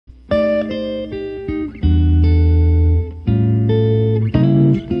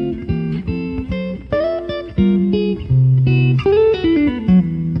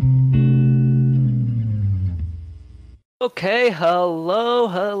Hello,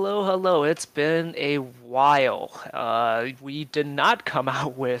 hello, hello. It's been a while. We did not come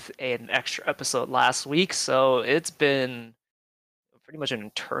out with an extra episode last week, so it's been pretty much an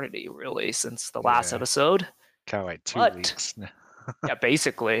eternity, really, since the last Yeah, episode. kind of like two But, weeks now. yeah,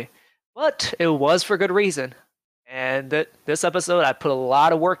 basically. But it was for good reason. And this episode, I put a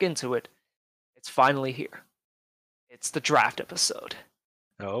lot of work into it. It's finally here. It's the draft episode.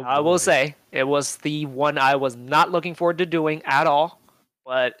 Oh I will boy. say it was the one I was not looking forward to doing at all.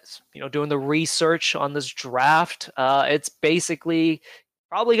 But doing the research on this draft, it's basically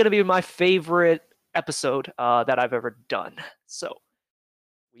probably going to be my favorite episode that I've ever done. So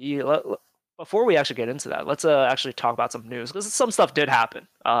we before we actually get into that, let's actually talk about some news because some stuff did happen.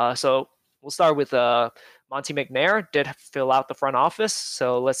 So we'll start with Monty McNair did fill out the front office.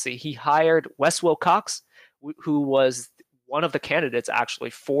 So let's see, he hired Wes Wilcox, who was one of the candidates actually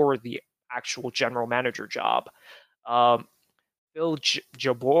for the actual general manager job. Um, Bill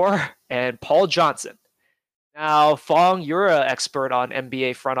Jabor and Paul Johnson. Now, Fong, you're an expert on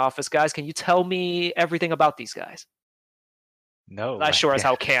NBA front office guys. Can you tell me everything about these guys? No, I I sure as can't.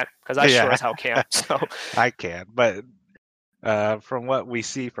 hell can't. Because I sure Yeah, as hell can't. So, I can. But from what we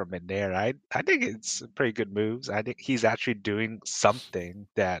see from in there, I think it's pretty good moves. I think he's actually doing something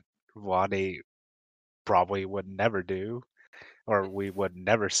that Wade probably would never do, or we would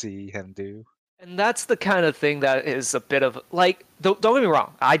never see him do. and that's the kind of thing that is a bit of like, don't get me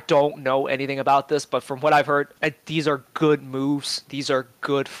wrong. I don't know anything about this, but from what I've heard, these are good moves. These are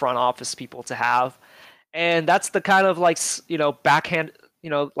good front office people to have. And that's the kind of like backhand,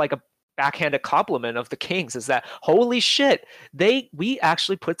 like a backhanded compliment of the Kings is that holy shit, we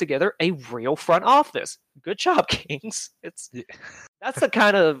actually put together a real front office. Good job, Kings. It's Yeah. That's the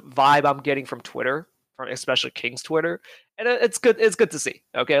kind of vibe I'm getting from Twitter, from especially Kings Twitter, and it's good. It's good to see.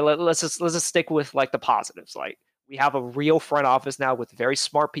 Okay, let's just stick with like the positives. Like we have a real front office now with very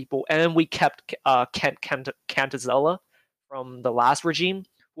smart people, and we kept Kent Cantazella from the last regime,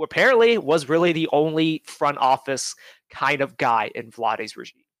 who apparently was really the only front office kind of guy in Vlade's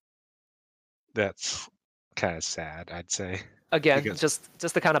regime. That's kind of sad, I'd say, Again, because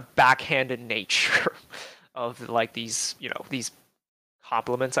just the kind of backhanded nature of like these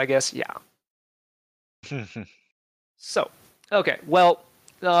compliments, I guess. Yeah. So, okay, well,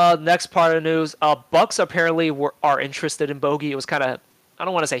 next part of the news, Bucks apparently are interested in Bogey. It was kind of, I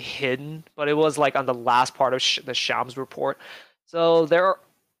don't want to say hidden, but it was like on the last part of the Shams report. So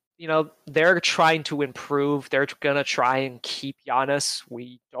they're trying to improve. They're gonna try and keep Giannis.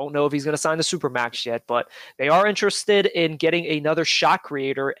 We don't know if he's gonna sign the supermax yet, but they are interested in getting another shot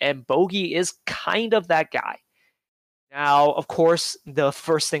creator, and Bogey is kind of that guy. Now, of course, the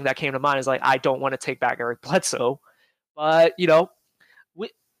first thing that came to mind is like, I don't want to take back Eric Bledsoe, but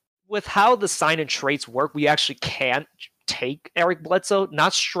with with how the sign and trades work, we actually can't take Eric Bledsoe,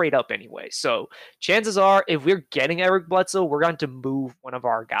 not straight up anyway. So chances are, if we're getting Eric Bledsoe, we're going to move one of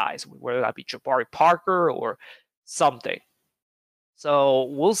our guys, whether that be Jabari Parker or something. So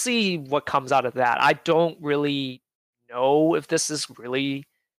we'll see what comes out of that. I don't really know if this is really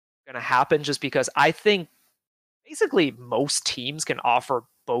going to happen, just because I think basically most teams can offer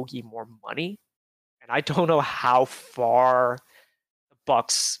Bogey more money, and I don't know how far the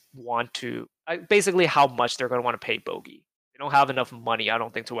Bucks want to basically how much they're going to want to pay Bogey. They don't have enough money, I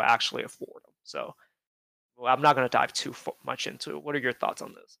don't think, to actually afford him. So well, I'm not going to dive too much into it. What are your thoughts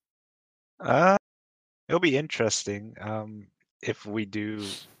on this? uh, it'll be interesting. If we do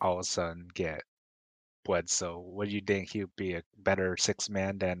all of a sudden get Bledsoe, what do you think he'd be a better six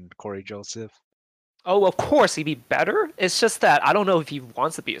man than Corey Joseph? Oh, of course he'd be better. It's just that I don't know if he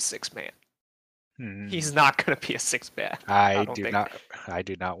wants to be a six man. Hmm. He's not going to be a six man. I I don't do think. not. I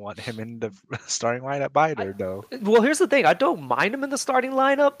do not want him in the starting lineup I either, though. Well, here's the thing. I don't mind him in the starting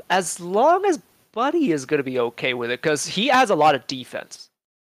lineup as long as Buddy is going to be okay with it because he has a lot of defense.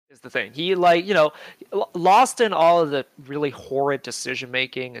 Is the thing. He lost in all of the really horrid decision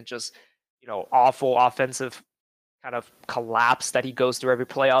making and just awful offensive kind of collapse that he goes through every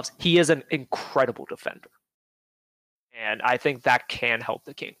playoffs. He is an incredible defender, and I think that can help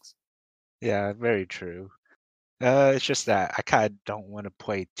the Kings. Yeah, very true. It's just that I kind of don't want to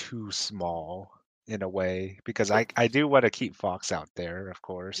play too small in a way because I do want to keep Fox out there, of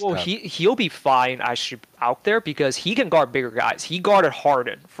course. Well, he'll be fine. I should out there because he can guard bigger guys. He guarded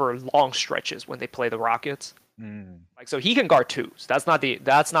Harden for long stretches when they play the Rockets. Mm, Like so, he can guard twos. That's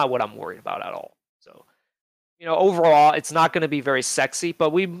not what I'm worried about at all. So overall, it's not going to be very sexy,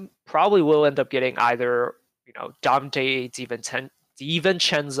 but we probably will end up getting either Dante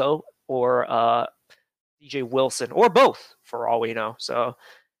DiVincenzo or DJ Wilson or both for all we know. So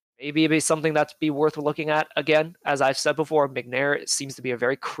maybe it'd be something that's be worth looking at again. As I've said before, McNair seems to be a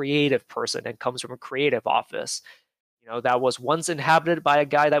very creative person and comes from a creative office. That was once inhabited by a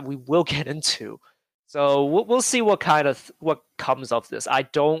guy that we will get into. So we'll see what comes of this. I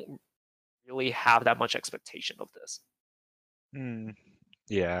don't really have that much expectation of this. Hmm.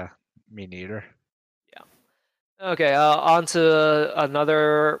 Yeah, me neither. Yeah. Okay. On to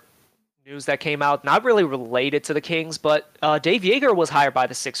another news that came out, not really related to the Kings, but Dave Yeager was hired by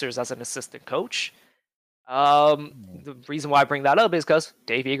the Sixers as an assistant coach. Hmm. The reason why I bring that up is because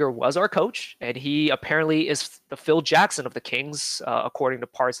Dave Yeager was our coach, and he apparently is the Phil Jackson of the Kings, according to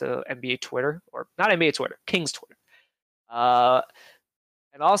parts of NBA Twitter, or not NBA Twitter, Kings Twitter. Uh,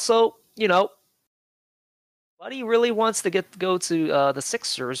 and also, Buddy really wants to go to the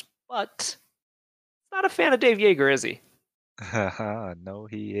Sixers, but not a fan of Dave Yeager, is he? No,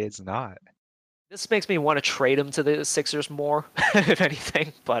 he is not. This makes me want to trade him to the Sixers more, if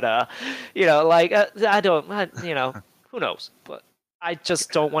anything. But I don't, who knows? But I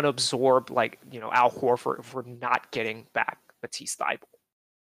just don't want to absorb Al Horford if we're not getting back Matisse Thybulle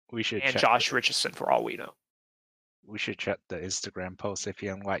We should and check. Josh Richardson for all we know. We should check the Instagram post if you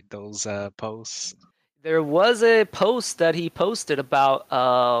don't like those posts. There was a post that he posted about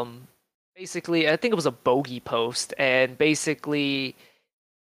basically, I think it was a bogey post, and basically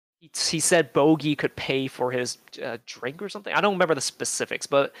he said Bogey could pay for his drink or something. I don't remember the specifics,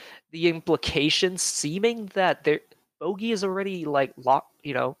 but the implication seeming that Bogey is already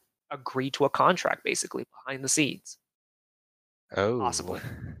agreed to a contract basically behind the scenes, Oh, possibly.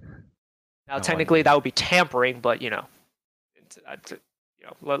 Now, no technically, wonder. that would be tampering, but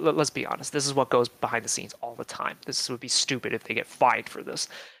let's be honest. This is what goes behind the scenes all the time. This would be stupid if they get fined for this.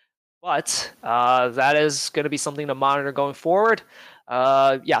 But that is going to be something to monitor going forward.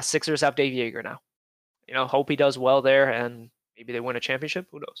 Yeah, Sixers have Dave Yeager now. Hope he does well there, and maybe they win a championship.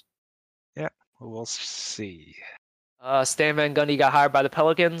 Who knows? Yeah, we'll see. Stan Van Gundy got hired by the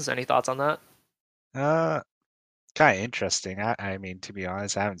Pelicans. Any thoughts on that? Uh, Kind of interesting. I mean, to be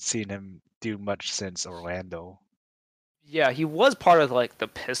honest, I haven't seen him do much since Orlando. Yeah, he was part of the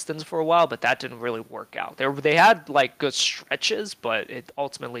Pistons for a while, but that didn't really work out. They had good stretches, but it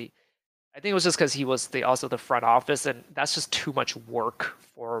ultimately, I think it was just because he was also the front office, and that's just too much work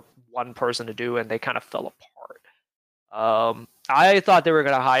for one person to do, and they kind of fell apart. I thought they were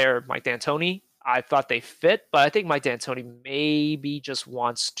going to hire Mike D'Antoni. I thought they fit, but I think Mike D'Antoni maybe just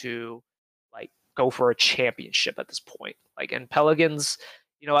wants to go for a championship at this point. And Pelicans,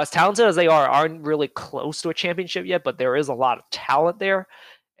 as talented as they aren't really close to a championship yet, but there is a lot of talent there.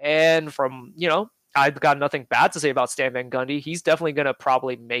 And from I've got nothing bad to say about Stan Van Gundy. He's definitely going to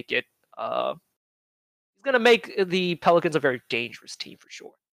probably make it. He's going to make the Pelicans a very dangerous team for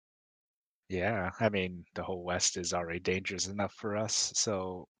sure. Yeah, I mean, the whole West is already dangerous enough for us.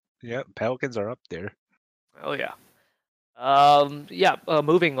 So, yeah, Pelicans are up there. Oh yeah. Yeah,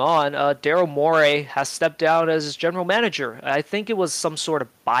 moving on. Daryl Morey has stepped down as general manager. I think it was some sort of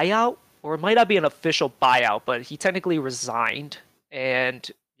buyout, or it might not be an official buyout, but he technically resigned, and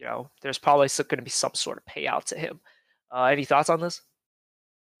there's probably going to be some sort of payout to him. Any thoughts on this?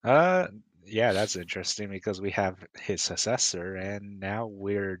 Uh, yeah, that's interesting because we have his successor, and now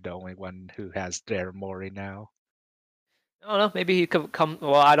we're the only one who has Daryl Morey now. I don't know. Maybe he could come.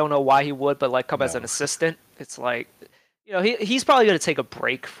 Well, I don't know why he would, but come as an No. assistant. It's he's probably going to take a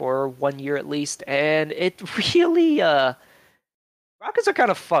break for 1 year at least, and it really Rockets are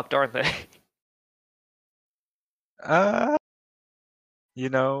kind of fucked, aren't they? Uh, you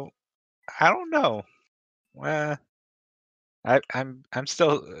know, I don't know. Well, I'm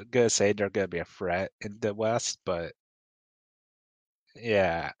still gonna say they're gonna be a threat in the West, but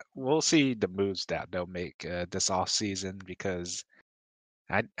yeah, we'll see the moves that they'll make this off season because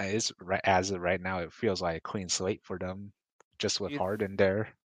it's right as of right now it feels like a clean slate for them just Do with you Harden there.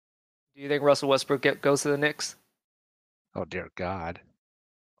 Do you think Russell Westbrook goes to the Knicks? Oh dear God,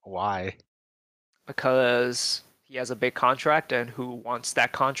 why? Because he has a big contract, and who wants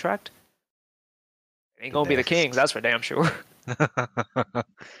that contract? It ain't The gonna be the Knicks. Kings, that's for damn sure.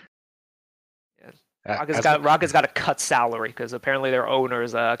 Yeah. As much Rockets got to cut salary because apparently their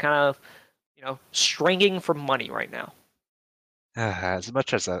owners kind of stringing for money right now. as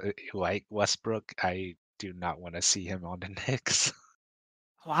I like Westbrook, I do not want to see him on the Knicks.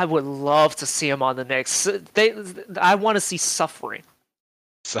 Oh, I would love to see him on the Knicks. I want to see suffering.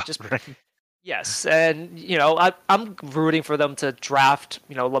 Just Suffering. yes, and I'm rooting for them to draft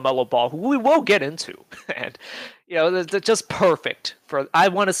LaMelo Ball, who we will get into, and they're just perfect for. I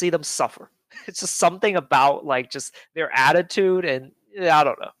want to see them suffer. It's just something about just their attitude, and yeah, I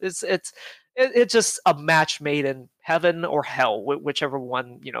don't know. It's it's just a match made in heaven or hell, whichever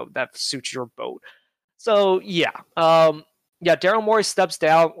one that suits your boat. So yeah, Daryl Morey steps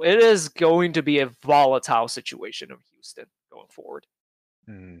down. It is going to be a volatile situation in Houston going forward.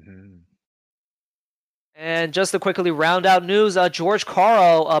 Hmm. And just to quickly round out news, George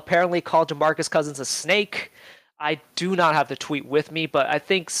Karl apparently called DeMarcus Cousins a snake. I do not have the tweet with me, but I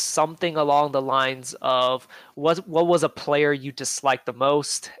think something along the lines of what was a player you disliked the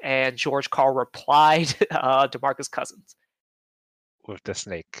most? And George Karl replied, DeMarcus Cousins With the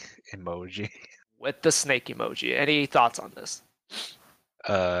snake emoji. with the snake emoji. Any thoughts on this?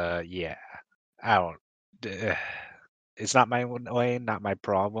 Yeah. I don't. uh, It's not my way, not my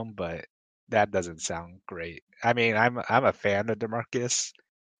problem, but that doesn't sound great. I mean, I'm a fan of DeMarcus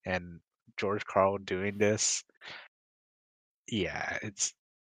and George Karl doing this. Yeah, it's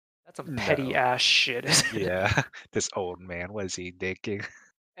That's some petty no. ass shit, isn't it? Yeah, this old man, what is he thinking?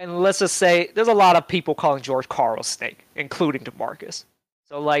 And let's just say there's a lot of people calling George Karl a snake, including DeMarcus.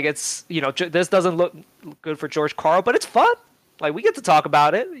 So like it's this doesn't look good for George Karl, but it's fun. Like we get to talk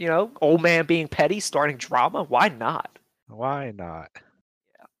about it. Old man being petty, starting drama. Why not? Why not?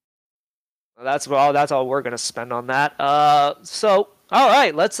 Well, that's all we're gonna spend on that. So all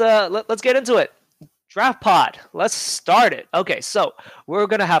right, let's get into it. Draft pod. Let's start it. Okay, so we're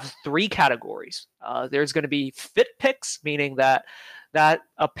gonna have three categories. There's gonna be fit picks, meaning that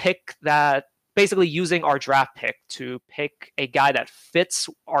a pick that basically using our draft pick to pick a guy that fits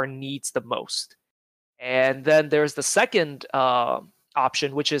our needs the most. And then there's the second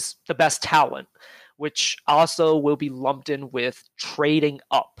option, which is the best talent, which also will be lumped in with trading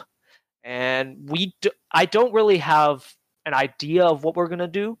up. And I don't really have an idea of what we're gonna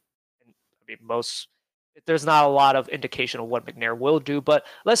do. I mean, there's not a lot of indication of what McNair will do, but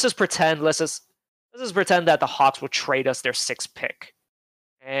let's just pretend that the Hawks will trade us their sixth pick,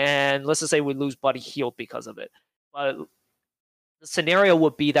 and let's just say we lose Buddy Hield because of it. But the scenario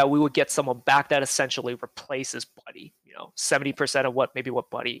would be that we would get someone back that essentially replaces Buddy. 70% of what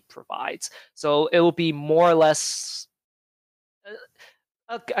Buddy provides. So it will be more or less,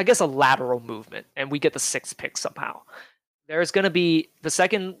 I guess, a lateral movement, and we get the sixth pick somehow. There's going to be the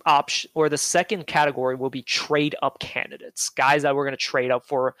second option, or the second category will be trade up candidates, guys that we're going to trade up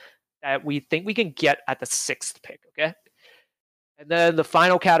for that we think we can get at the sixth pick. Okay. And then the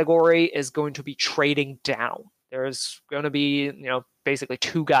final category is going to be trading down. There's going to be, basically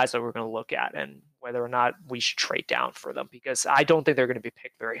two guys that we're going to look at and whether or not we should trade down for them, because I don't think they're going to be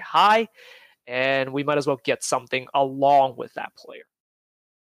picked very high, and we might as well get something along with that player.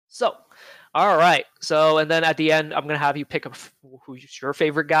 So, all right. So, and then at the end, I'm going to have you pick who's your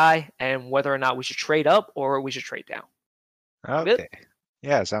favorite guy and whether or not we should trade up or we should trade down. Good? Okay.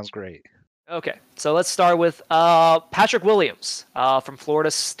 Yeah, sounds great. Okay. So let's start with Patrick Williams from Florida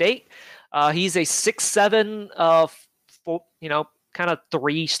State. He's a 6'7", kind of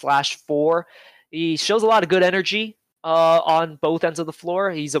 3/4. He shows a lot of good energy on both ends of the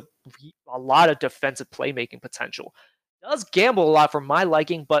floor. He's a lot of defensive playmaking potential. Does gamble a lot for my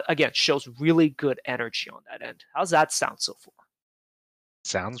liking, but again, shows really good energy on that end. How's that sound so far?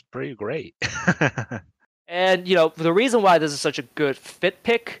 Sounds pretty great. And, the reason why this is such a good fit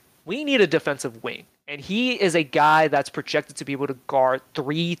pick, we need a defensive wing. And he is a guy that's projected to be able to guard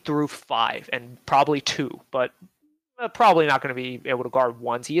 3 through 5 and probably 2, but probably not going to be able to guard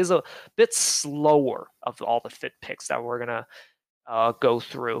ones. He is a bit slower of all the fit picks that we're going to go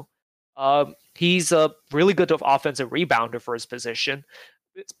through. He's a really good offensive rebounder for his position.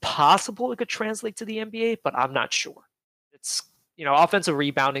 It's possible it could translate to the NBA, but I'm not sure. It's offensive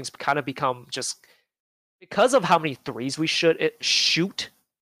rebounding's kind of become just because of how many threes we should shoot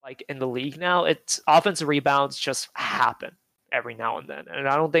like in the league now. It's offensive rebounds just happen every now and then, and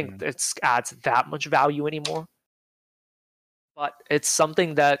I don't think it adds that much value anymore. But it's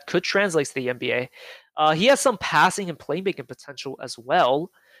something that could translate to the NBA. He has some passing and playmaking potential as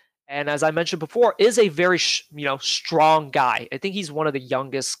well. And as I mentioned before, is a very strong guy. I think he's one of the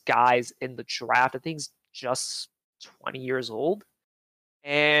youngest guys in the draft. I think he's just 20 years old,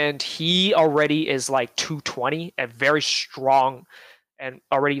 and he already is like 220 and very strong, and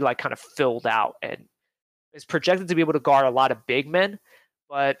already like kind of filled out, and is projected to be able to guard a lot of big men.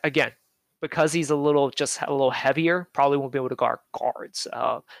 But again, because he's a little heavier, probably won't be able to guard guards.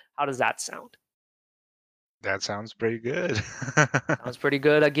 How does that sound? That sounds pretty good. Sounds pretty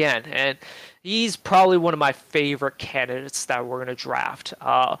good again. And he's probably one of my favorite candidates that we're going to draft.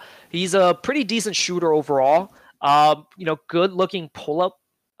 He's a pretty decent shooter overall. Good looking pull up,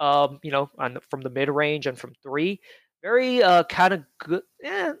 from the mid range and from three. Very kind of good,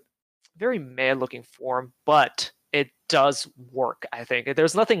 very mad looking form, but it does work, I think.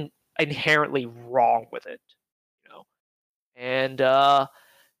 There's nothing inherently wrong with it, you know. And let's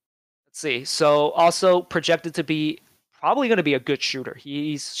see. So also projected to be probably going to be a good shooter.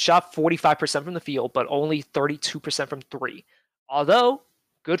 He's shot 45% from the field, but only 32% from three. Although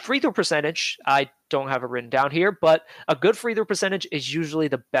good free throw percentage, I don't have it written down here, but a good free throw percentage is usually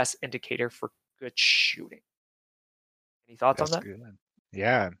the best indicator for good shooting. Any thoughts on That's that? good.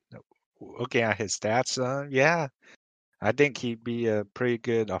 Yeah. Looking at his stats, yeah, I think he'd be a pretty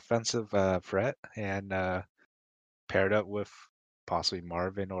good offensive threat, and paired up with possibly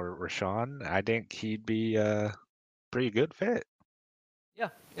Marvin or Rashawn, I think he'd be a pretty good fit. Yeah.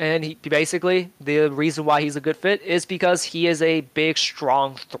 And he basically the reason why he's a good fit is because he is a big,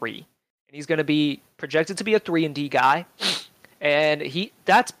 strong three. And he's gonna be projected to be a 3-and-D guy. And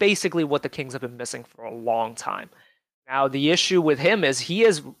that's basically what the Kings have been missing for a long time. Now the issue with him is he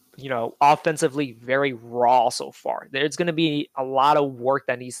is, offensively very raw so far. There's going to be a lot of work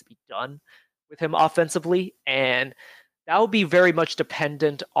that needs to be done with him offensively, and that will be very much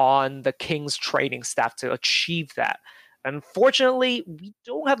dependent on the Kings training staff to achieve that. Unfortunately, we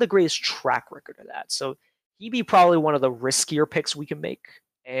don't have the greatest track record of that. So he'd be probably one of the riskier picks we can make.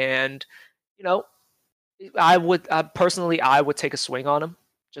 And, you know, I would personally, I would take a swing on him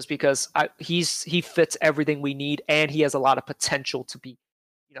just because he fits everything we need, and he has a lot of potential to be,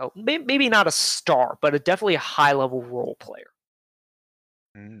 maybe not a star, but definitely a high level role player.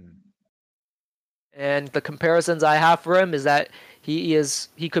 Mm, And the comparisons I have for him is that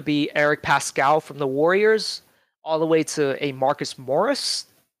he could be Eric Pascal from the Warriors, all the way to a Marcus Morris,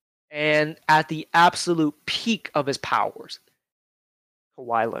 and at the absolute peak of his powers,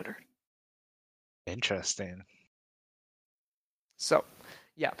 Kawhi Leonard. interesting. So,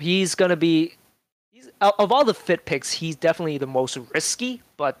 yeah, he's gonna be. He's of all the fit picks, he's definitely the most risky,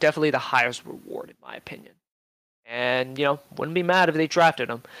 but definitely the highest reward in my opinion. And wouldn't be mad if they drafted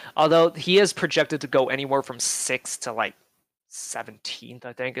him. Although he is projected to go anywhere from 6th to like 17th.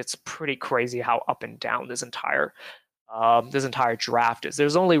 I think it's pretty crazy how up and down this entire draft is.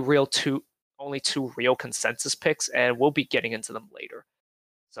 There's only two real consensus picks, and we'll be getting into them later.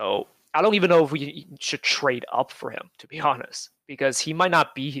 So I don't even know if we should trade up for him, to be honest, because he might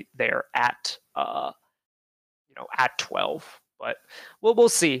not be there at 12. But we'll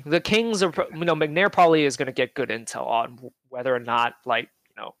see. The Kings are, McNair probably is going to get good intel on whether or not a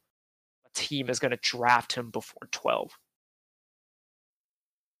team is going to draft him before 12.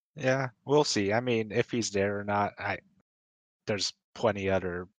 Yeah, we'll see. I mean, if he's there or not, there's plenty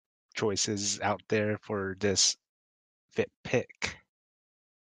other choices out there for this fit pick.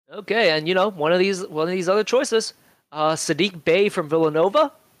 Okay, and one of these other choices, Sadiq Bey from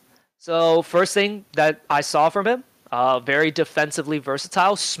Villanova. So first thing that I saw from him, very defensively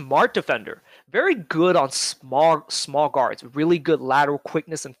versatile, smart defender, very good on small guards, really good lateral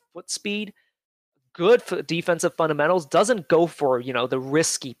quickness and foot speed, good for defensive fundamentals. Doesn't go for the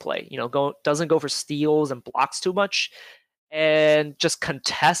risky play. Doesn't go for steals and blocks too much, and just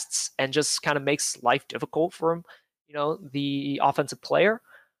contests and just kind of makes life difficult for him. The offensive player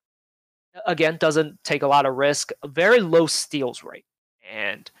again doesn't take a lot of risk, a very low steals rate,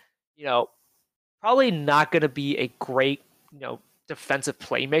 and you know probably not going to be a great, defensive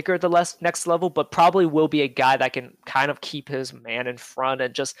playmaker at the next level, but probably will be a guy that can kind of keep his man in front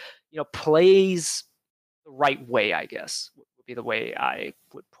and just, plays the right way, I guess, would be the way I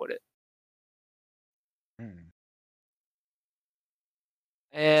would put it. Hmm.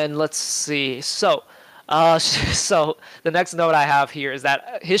 And let's see. So, so the next note I have here is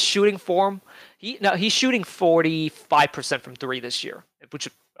that his shooting form, he's shooting 45% from three this year, which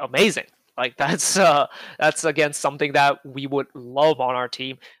is amazing. Like that's again something that we would love on our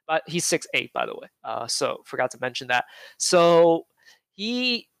team. But he's 6'8", by the way. So forgot to mention that. So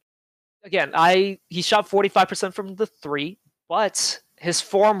he again, he shot 45% from the three, but his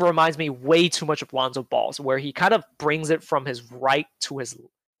form reminds me way too much of Lonzo Ball's, where he kind of brings it from his right to his,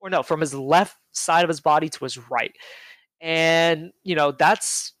 or no, from his left side of his body to his right. And,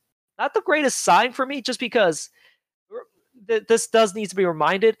 that's not the greatest sign for me, just because this does need to be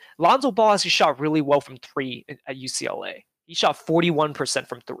reminded. Lonzo Ball actually shot really well from three at UCLA. He shot 41%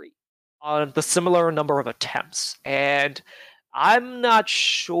 from three on the similar number of attempts. And I'm not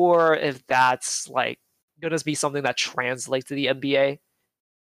sure if that's like going to be something that translates to the NBA.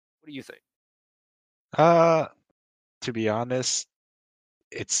 What do you think? Uh, to be honest,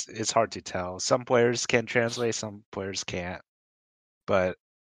 it's hard to tell. Some players can translate, some players can't. But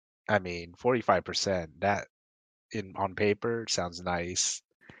I mean, 45%, that in on paper sounds nice.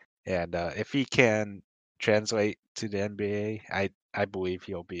 And if he can translate to the NBA, I believe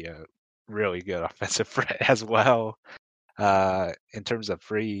he'll be a really good offensive threat as well. in terms of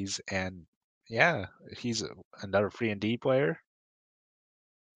frees, and yeah, he's another free and D player.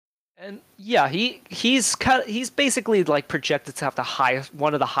 And yeah, he's basically like projected to have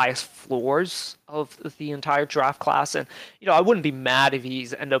one of the highest floors of the entire draft class, and I wouldn't be mad if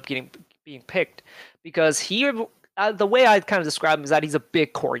he's end up being picked because the way I kind of describe him is that he's a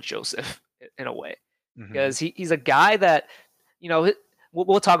big Corey Joseph in a way Hmm. because he's a guy that you know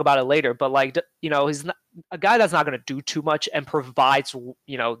we'll talk about it later, but like he's not a guy that's not going to do too much and provides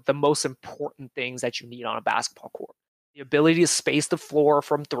the most important things that you need on a basketball court: the ability to space the floor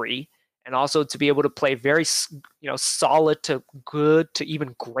from three, and also to be able to play very solid to good to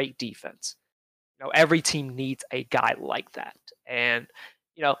even great defense. Every team needs a guy like that, and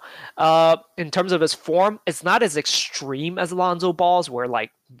in terms of his form, it's not as extreme as Lonzo Ball's, where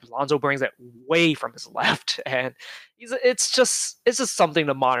like Lonzo brings it way from his left, and it's just something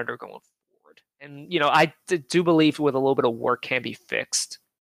to monitor going forward. And I do believe with a little bit of work can be fixed.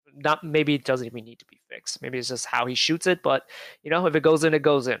 Not maybe it doesn't even need to be fixed. Maybe it's just how he shoots it, but if it goes in, it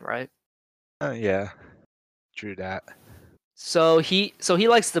goes in, right? Yeah, true that. So he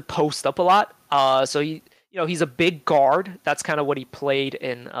likes to post up a lot. He's a big guard. That's kind of what he played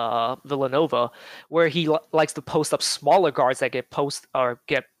in Villanova, where he likes to post up smaller guards that get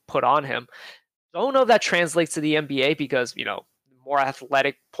put on him. Don't know if that translates to the NBA because more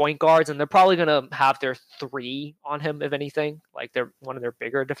athletic point guards, and they're probably gonna have their three on him if anything. Like they're one of their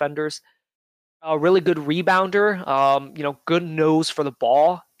bigger defenders. A really good rebounder, good nose for the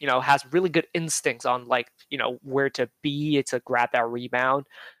ball, has really good instincts on like, where to be to grab that rebound.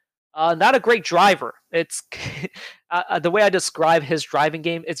 Not a great driver. It's the way I describe his driving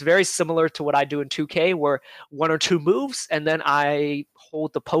game, it's very similar to what I do in 2K, where one or two moves and then I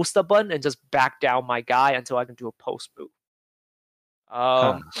hold the post up button and just back down my guy until I can do a post move.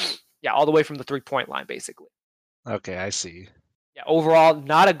 Huh. Um, yeah, all the way from the 3-point line, basically. Okay, I see. Yeah, overall,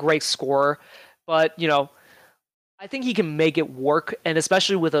 not a great scorer, but I think he can make it work, and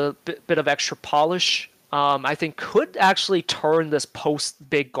especially with a bit of extra polish, I think could actually turn this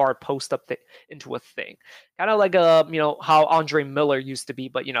big guard post up into a thing, kind of like how Andre Miller used to be,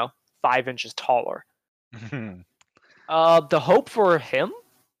 but 5 inches taller. The hope for him,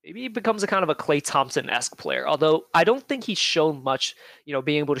 maybe he becomes a kind of a Klay Thompson-esque player, although I don't think he's shown much,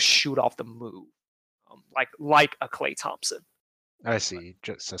 being able to shoot off the move, like a Klay Thompson. I see.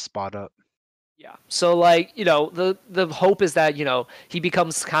 Just a spot up. Yeah. So like, the hope is that, he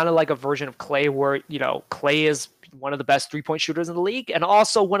becomes kind of like a version of Clay where, Clay is one of the best three-point shooters in the league and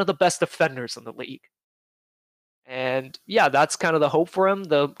also one of the best defenders in the league. And yeah, that's kind of the hope for him.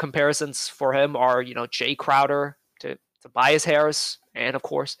 The comparisons for him are, Jay Crowder to Tobias Harris and of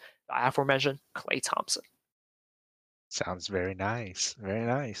course, the aforementioned Klay Thompson. Sounds very nice. Very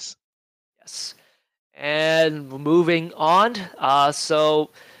nice. Yes. And moving on,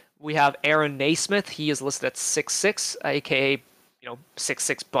 so we have Aaron Naismith. He is listed at 6'6", aka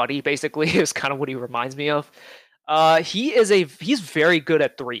 6'6" buddy. Basically, is kind of what he reminds me of. He's very good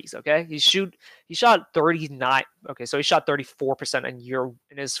at threes. Okay, he shot 39. Okay, so he shot 34%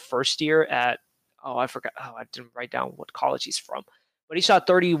 in his first year at, oh, I forgot. Oh, I didn't write down what college he's from, but he shot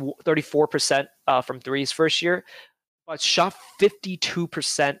 34% from threes first year, but shot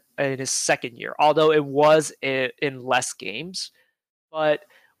 52% in his second year, although it was in less games. But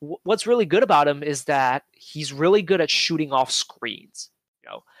what's really good about him is that he's really good at shooting off screens,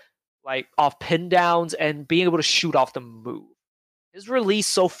 like off pin downs and being able to shoot off the move. His release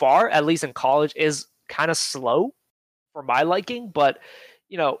so far, at least in college, is kind of slow for my liking, but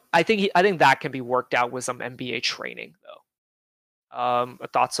I think that can be worked out with some NBA training, though. A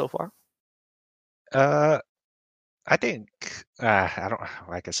thought so far? Uh, I think I don't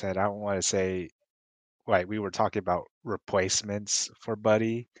like I said, I don't want to say like we were talking about replacements for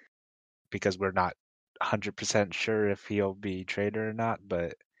Buddy because we're not 100% sure if he'll be traded or not,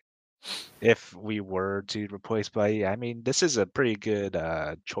 but if we were to replace Buddy, I mean, this is a pretty good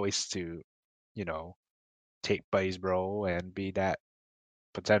choice to, you know, take Buddy's role and be that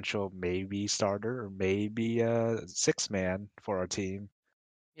potential maybe starter or maybe a six man for our team.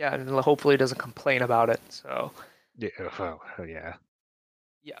 Yeah, and hopefully he doesn't complain about it. So Yeah, oh, yeah.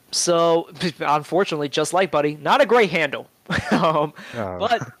 yeah. So unfortunately, just like Buddy, not a great handle. um, Oh,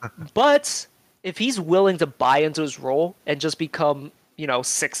 but but if he's willing to buy into his role and just become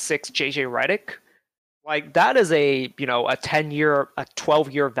 6'6" JJ Redick, like that is a 10-year, a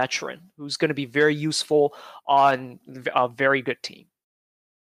 12-year veteran who's going to be very useful on a very good team.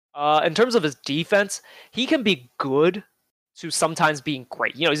 In terms of his defense, he can be good to sometimes being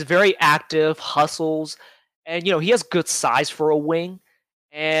great. He's very active, hustles, and he has good size for a wing.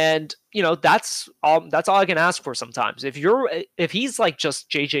 And that's all I can ask for sometimes. If he's like just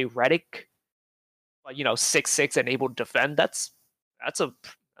JJ Redick, but 6'6" and able to defend, that's a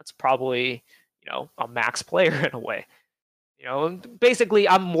that's probably a max player in a way. Basically,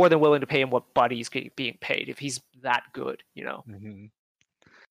 I'm more than willing to pay him what Buddy's being paid if he's that good. Hmm.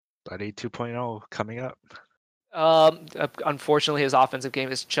 Buddy 2.0 coming up. Unfortunately, his offensive game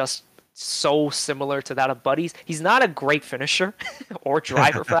is just so similar to that of Buddy's. He's not a great finisher or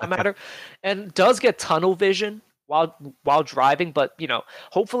driver for that matter, and does get tunnel vision while driving. But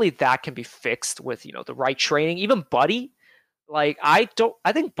hopefully that can be fixed with the right training. Even Buddy, like I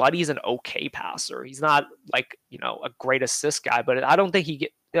think Buddy's an okay passer. He's not like a great assist guy, but I don't think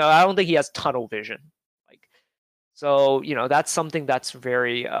I don't think he has tunnel vision. Like so, that's something that's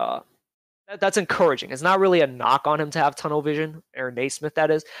very that's encouraging. It's not really a knock on him to have tunnel vision, Aaron Naismith, that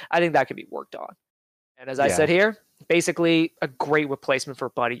is. I think that could be worked on. And as I Yeah. said here, basically a great replacement for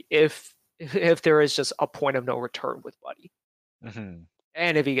Buddy if there is just a point of no return with Buddy, Hmm.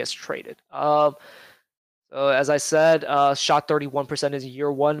 and if he gets traded. So as I said, shot 31% in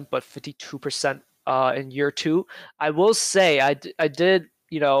year one, but 52% in year two. I will say I did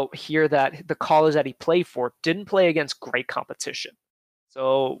hear that the college that he played for didn't play against great competition.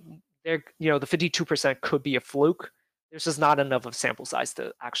 So there, the 52% could be a fluke. There's just not enough of sample size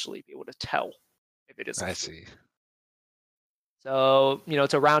to actually be able to tell if it is a I fluke. see. So,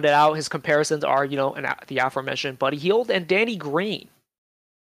 to round it out, his comparisons are, the aforementioned Buddy Hield and Danny Green.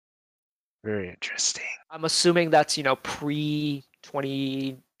 Very interesting. I'm assuming that's, pre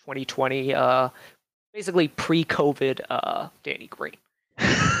 2020, basically pre-COVID Danny Green.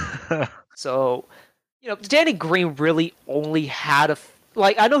 So, Danny Green really only had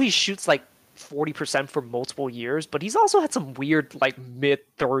I know he shoots like 40% for multiple years, but he's also had some weird like mid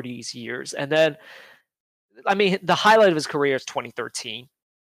 30s years. And then, I mean, the highlight of his career is 2013.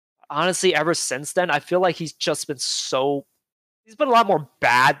 Honestly, ever since then, I feel like he's been a lot more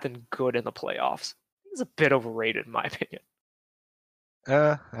bad than good in the playoffs. He's a bit overrated in my opinion.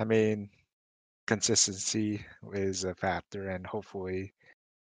 I mean, consistency is a factor, and hopefully,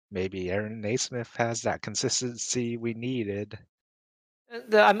 maybe Aaron Naismith has that consistency we needed.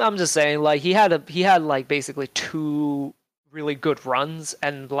 I'm just saying, like he had like basically two really good runs,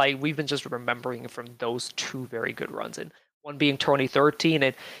 and like we've been just remembering from those two very good runs, and one being 2013,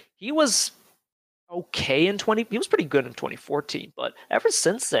 and he was okay in 20. He was pretty good in 2014, but ever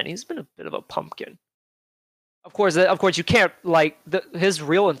since then, he's been a bit of a pumpkin. Of course, you can't his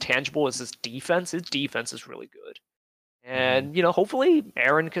real intangible is his defense. His defense is really good, Hmm. and hopefully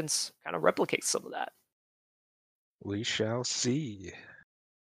Aaron can kind of replicate some of that. We shall see.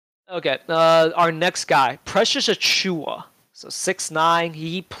 Okay, our next guy, Precious Achua. So 6'9".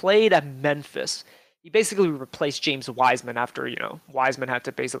 He played at Memphis. He basically replaced James Wiseman after Wiseman had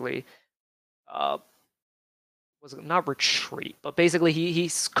to basically uh, was not retreat, but basically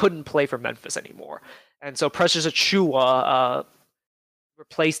he couldn't play for Memphis anymore, and so Precious Achua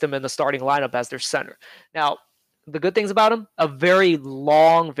replaced him in the starting lineup as their center. Now, the good things about him, a very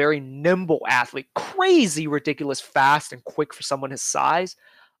long, very nimble athlete, crazy, ridiculous, fast and quick for someone his size,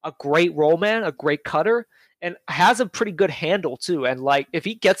 a great roll man, a great cutter, and has a pretty good handle too. And like if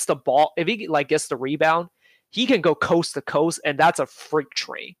he gets the ball, if he like gets the rebound, he can go coast to coast, and that's a freak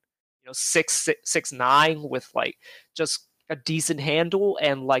train. 6'9" with like just a decent handle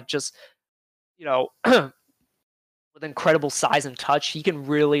and like just you know with incredible size and touch, he can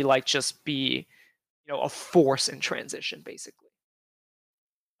really like just be a force in transition basically.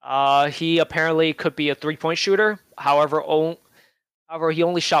 He apparently could be a 3-point shooter. However, he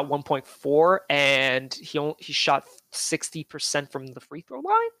only shot 1.4 and he shot 60% from the free throw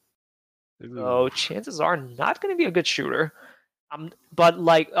line. Ooh. So chances are not going to be a good shooter. But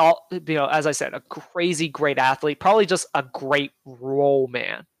as I said, a crazy great athlete, probably just a great roll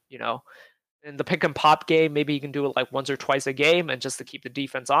man. In the pick and pop game, maybe he can do it like once or twice a game, and just to keep the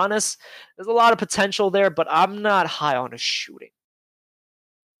defense honest. There's a lot of potential there, but I'm not high on his shooting.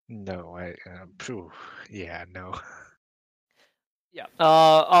 No, yeah, no. Yeah.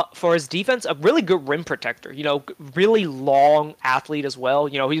 For his defense, a really good rim protector. Really long athlete as well.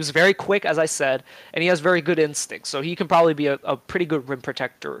 He was very quick, as I said, and he has very good instincts. So he can probably be a pretty good rim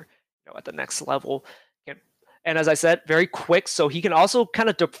protector. At the next level. And as I said, very quick. So he can also kind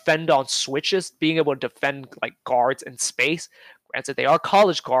of defend on switches, being able to defend like guards in space. Granted, they are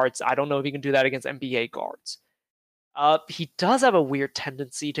college guards. I don't know if he can do that against NBA guards. He does have a weird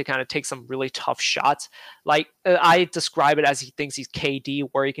tendency to kind of take some really tough shots. Like I describe it as he thinks he's KD,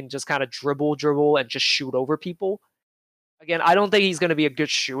 where he can just kind of dribble, and just shoot over people. Again, I don't think he's going to be a good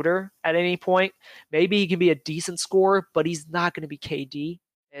shooter at any point. Maybe he can be a decent scorer, but he's not going to be KD.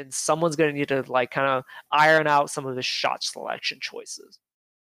 And someone's going to need to like kind of iron out some of his shot selection choices.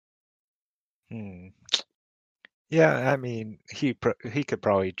 Hmm. Yeah, I mean, he could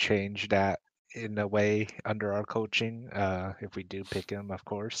probably change that in a way under our coaching, if we do pick him, of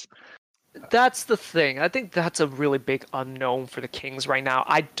course. That's the thing. I think that's a really big unknown for the Kings right now.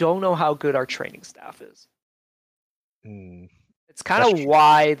 I don't know how good our training staff is. Hmm. It's kind That's of true.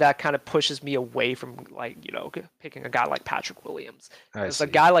 why that kind of pushes me away from like, picking a guy like Patrick Williams. I Because a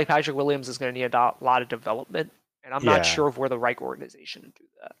see. guy like Patrick Williams is going to need a lot of development, and I'm not Yeah, sure if we're the right organization to do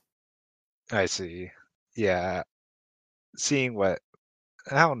that. I see. Yeah, seeing what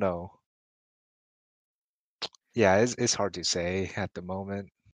I don't know. Yeah, it's hard to say at the moment.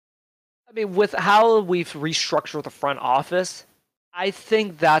 I mean, with how we've restructured the front office, I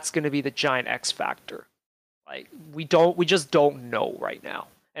think that's going to be the giant X factor. Like we just don't know right now,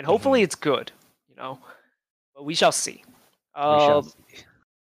 and hopefully Hmm. it's good, you know. But we shall see. We shall Uh, see.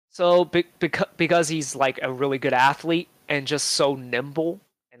 so because he's like a really good athlete and just so nimble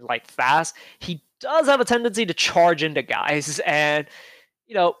and like fast, he does have a tendency to charge into guys, and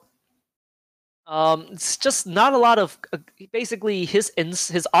you know, it's just not a lot of basically his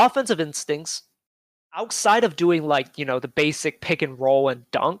offensive instincts outside of doing like the basic pick and roll and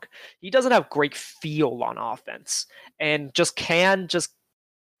dunk. He doesn't have great feel on offense, and just kind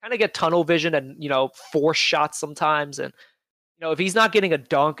of get tunnel vision and force shots sometimes. And if he's not getting a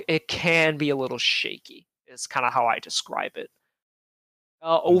dunk, it can be a little shaky. Is kind of how I describe it.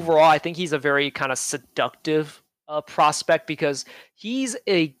 Mm, Overall, I think he's a very kind of seductive prospect because he's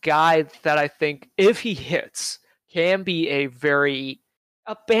a guy that I think, if he hits, can be a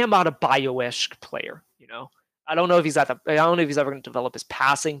Bam Adebayo-ish player. I don't know if I don't know if he's ever going to develop his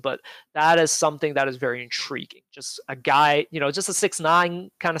passing, but that is something that is very intriguing. Just a guy, just a 6'9"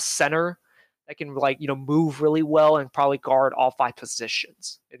 kind of center that can move really well and probably guard all five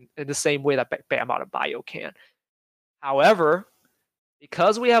positions in the same way that Bam Adebayo can. However,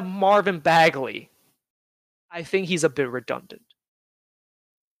 because we have Marvin Bagley, I think he's a bit redundant.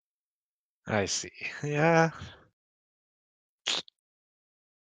 I see. Yeah,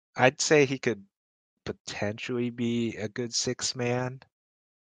 I'd say he could potentially be a good six man,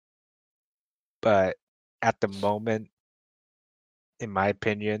 but at the moment, in my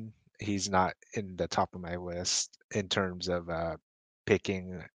opinion, he's not in the top of my list in terms of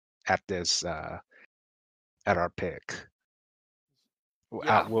picking at this at our pick.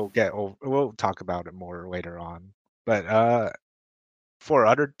 Yeah, We'll talk about it more later on. But for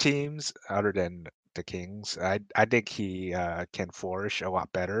other teams other than the Kings, I think he can flourish a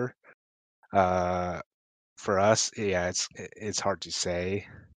lot better. Uh, for us, yeah, it's hard to say.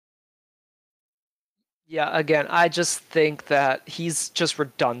 yeah. Again, I just think that he's just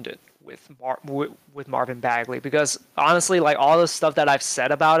redundant with Marvin Bagley because honestly, like all the stuff that I've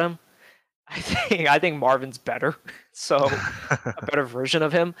said about him, I think Marvin's better. So a better version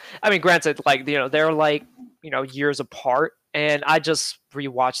of him. I mean, granted, like they're like years apart, and I just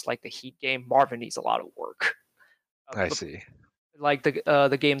rewatched like the Heat game. Marvin needs a lot of work. I But see. like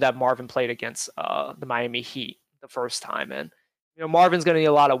the game that Marvin played against the Miami Heat the first time, and Marvin's going to need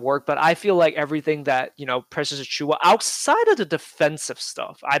a lot of work. But I feel like everything that Precious Achua outside of the defensive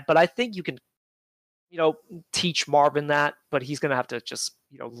stuff, I think you can teach Marvin that, but he's going to have to just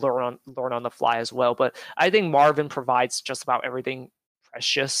learn on the fly as well. But I think Marvin provides just about everything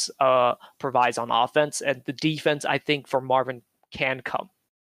Precious provides on offense, and the defense I think for Marvin can come.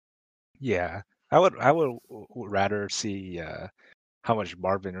 Yeah, I would rather see how much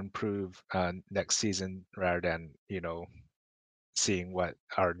Marvin improve next season rather than seeing what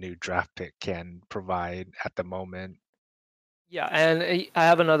our new draft pick can provide at the moment. Yeah, and I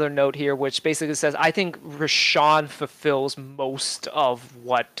have another note here, which basically says I think Rashawn fulfills most of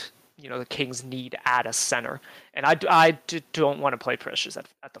what the Kings need at a center, and don't want to play Precious at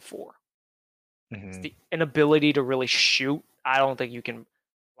the four. It's Hmm. the inability to really shoot. I don't think you can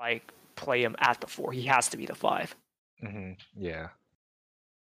like play him at the four. He has to be the five. Hmm. Yeah,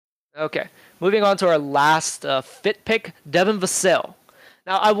 Okay, moving on to our last fit pick, Devin Vassell.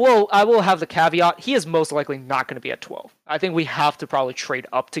 Now, I will have the caveat: he is most likely not going to be at 12. I think we have to probably trade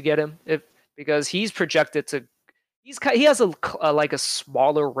up to get him because he's projected to. He has like a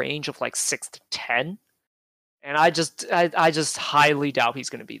smaller range of like 6 to 10, and I just highly doubt he's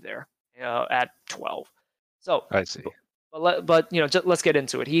going to be there at 12. So, I see. but let's get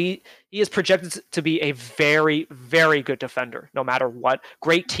into it. He is projected to be a very very good defender, no matter what.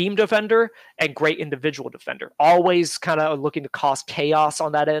 Great team defender and great individual defender. Always kind of looking to cause chaos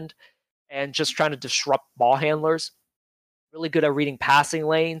on that end and just trying to disrupt ball handlers. Really good at reading passing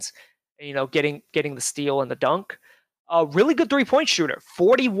lanes, getting the steal and the dunk. A really good 3-point shooter,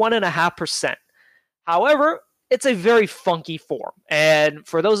 41.5%. However, it's a very funky form. And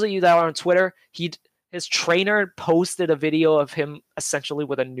for those of you that are on Twitter, his trainer posted a video of him essentially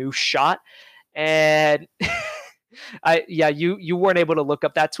with a new shot. And you weren't able to look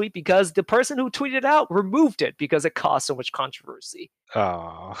up that tweet because the person who tweeted it out removed it because it caused so much controversy.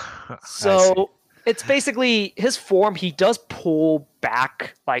 Oh, I see. So it's basically his form. He does pull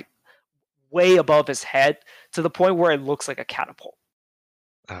back like way above his head to the point where it looks like a catapult.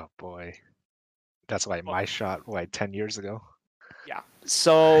 Oh boy. That's like But my shot like 10 years ago. yeah.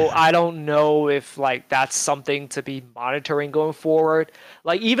 So I don't know if like that's something to be monitoring going forward.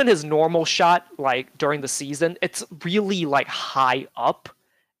 Like even his normal shot, like during the season, it's really like high up.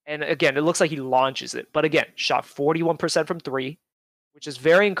 And again, it looks like he launches it. But again, shot 41% from three, which is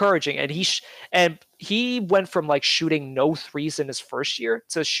very encouraging. And he went from like shooting no threes in his first year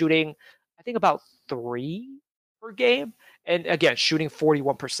to shooting, I think about 3 per game. And again, shooting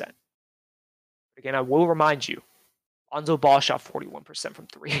 41%. Again, I will remind you, Lonzo Ball shot 41% from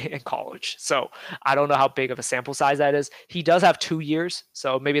three in college. So I don't know how big of a sample size that is. He does have 2 years,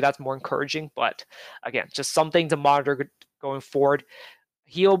 so maybe that's more encouraging. But again, just something to monitor going forward.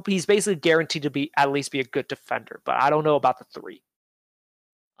 He's basically guaranteed to be at least be a good defender, but I don't know about the three.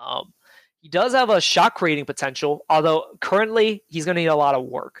 He does have a shot creating potential, although currently he's going to need a lot of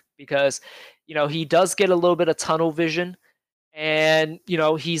work because he does get a little bit of tunnel vision, and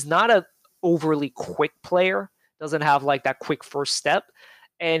he's not a overly quick player, doesn't have like that quick first step,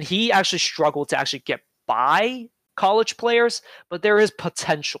 and he actually struggled to actually get by college players, but there is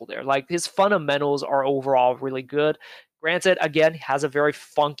potential there. Like his fundamentals are overall really good. Granted, again, he has a very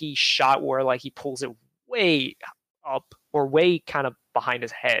funky shot where like he pulls it way up or way kind of behind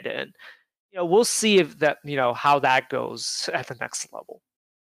his head, and we'll see if that how that goes at the next level.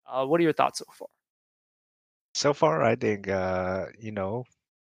 What are your thoughts so far? So far, I think, I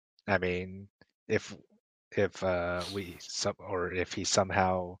mean, if we some or if he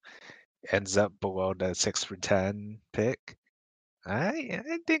somehow ends up below the 6 for 10 pick, I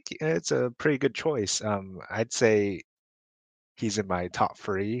think it's a pretty good choice. I'd say he's in my top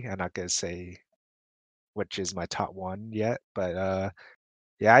three. I'm not gonna say which is my top one yet, but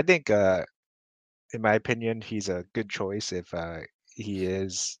yeah, I think in my opinion, he's a good choice if he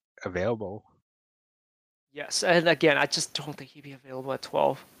is available. Yes, and again, I just don't think he'd be available at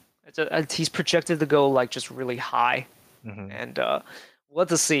 12. He's projected to go like just really high, Hmm. and we'll have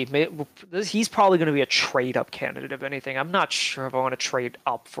to see. He's probably going to be a trade up candidate if anything. I'm not sure if I want to trade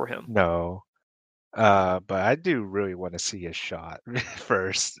up for him. No, but I do really want to see his shot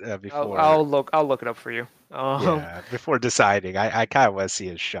first before, I'll look it up for you. yeah, before deciding. I kind of want to see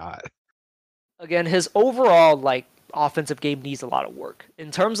his shot. Again, his overall like offensive game needs a lot of work. In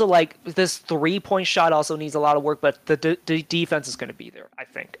terms of like this 3-point shot also needs a lot of work, but the defense is going to be there, I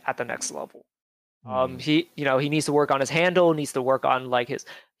think, at the next level. Hmm. He needs to work on his handle, needs to work on like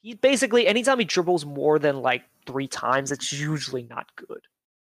he basically anytime he dribbles more than like 3 times, it's usually not good.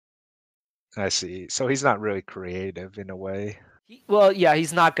 I see. So he's not really creative in a way. Well, yeah,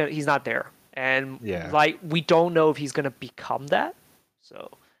 he's not there. And Yeah. like we don't know if he's gonna become that.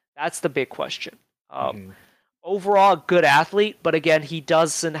 So that's the big question. Um, Hmm. Overall good athlete, but again, he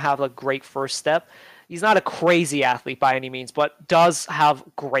doesn't have a great first step. He's not a crazy athlete by any means, but does have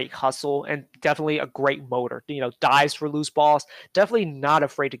great hustle and definitely a great motor. Dives for loose balls. Definitely not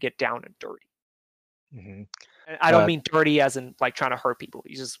afraid to get down and dirty. Hmm. And I don't Uh, mean dirty as in like trying to hurt people.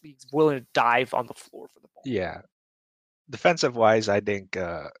 He's willing to dive on the floor for the ball. yeah. Defensive wise, I think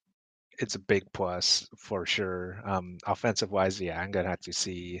it's a big plus for sure. Offensive wise, yeah, I'm gonna have to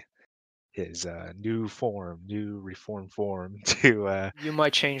see his new reformed form to. You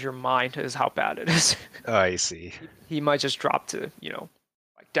might change your mind as how bad it is. Oh, I see. He might just drop to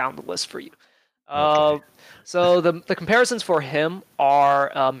like down the list for you. Okay, Uh, so the comparisons for him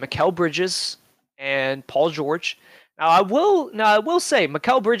are Mikal Bridges and Paul George. Now I will say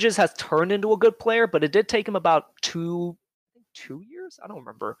Mikal Bridges has turned into a good player, but it did take him about 2 years. I don't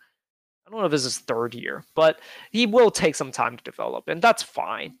remember. I don't know if this is his third year, but he will take some time to develop, and that's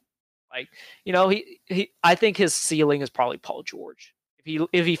fine. Like I think his ceiling is probably Paul George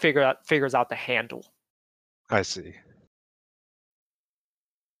if he figures out the handle. I see.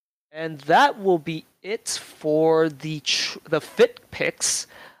 And that will be it for the fit picks.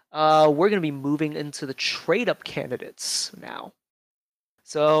 We're going to be moving into the trade up candidates now.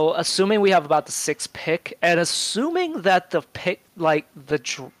 So, assuming we have about the 6th pick, and assuming that the pick, like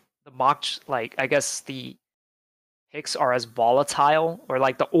the mock, like I guess the picks are as volatile, or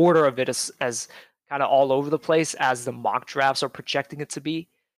like the order of it is as kind of all over the place as the mock drafts are projecting it to be.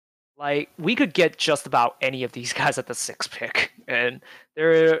 Like we could get just about any of these guys at the 6th pick, and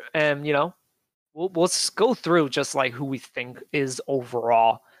they're and we'll go through just like who we think is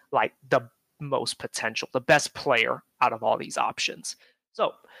overall like the most potential, the best player out of all these options.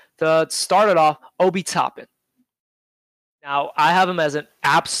 So to start it off, Obi Toppin. Now I have him as an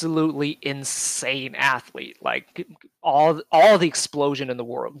absolutely insane athlete, like all the explosion in the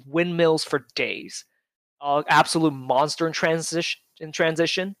world, windmills for days, absolute monster in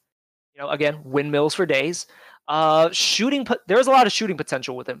transition. Again, windmills for days. Shooting, there's a lot of shooting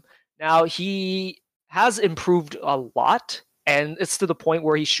potential with him. Now he has improved a lot, and it's to the point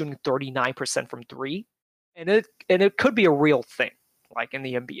where he's shooting 39% from three, and it could be a real thing, like in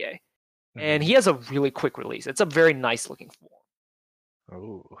the NBA. And he has a really quick release. It's a very nice looking form.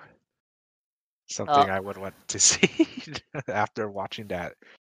 Oh, Uh, something I would want to see after watching that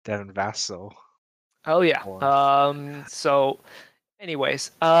Devin Vassell oh yeah. form. So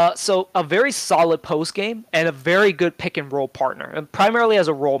a very solid post game and a very good pick and roll partner, and primarily as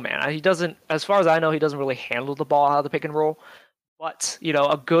a roll man. He doesn't, as far as I know, he doesn't really handle the ball out of the pick and roll, but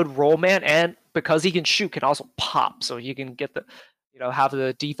a good roll man, and because he can shoot, can also pop, so you can get have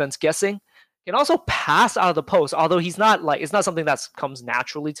the defense guessing. Can also pass out of the post, although he's not like it's not something that comes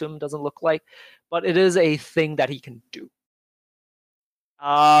naturally to him. Doesn't look like, but it is a thing that he can do.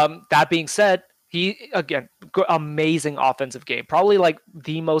 That being said, he again amazing offensive game, probably like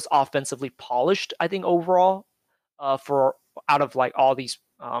the most offensively polished I think overall for out of like all these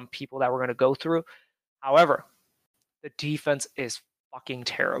people that we're going to go through. However, the defense is fucking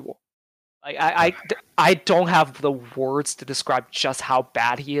terrible. Like I don't have the words to describe just how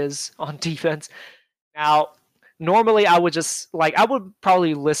bad he is on defense. Now, normally I would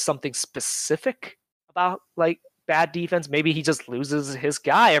probably list something specific about like bad defense. Maybe he just loses his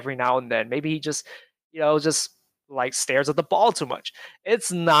guy every now and then. Maybe he just like stares at the ball too much.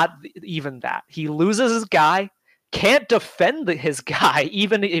 It's not even that. He loses his guy, can't defend his guy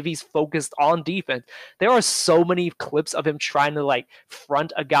even if he's focused on defense. There are so many clips of him trying to like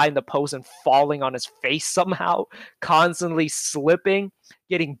front a guy in the post and falling on his face somehow, constantly slipping,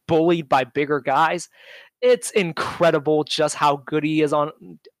 getting bullied by bigger guys. It's incredible just how good he is on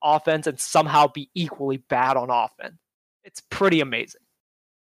offense and somehow be equally bad on offense. It's pretty amazing.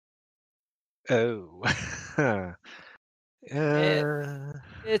 Oh. It, uh,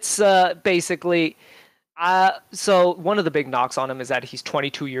 it's basically so one of the big knocks on him is that he's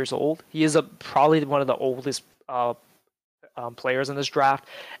 22 years old. He is probably one of the oldest players in this draft,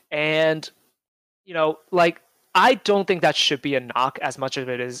 and like I don't think that should be a knock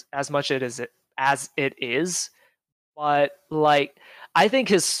as it is. But like I think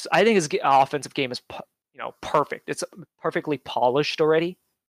his offensive game is perfect. It's perfectly polished already,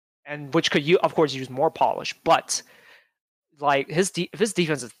 and which could you of course use more polish. But like if his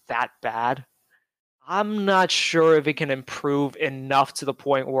defense is that bad, I'm not sure if it can improve enough to the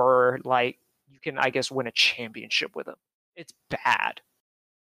point where like you can I guess win a championship with him. It's bad,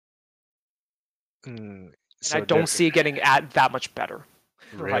 mm, and I so don't see it getting that much better.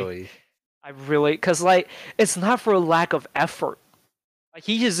 Like really, I really because like it's not for a lack of effort. Like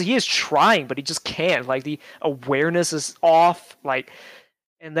he is trying, but he just can't. Like the awareness is off. Like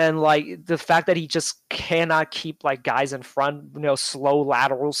and then like the fact that he just cannot keep like guys in front, slow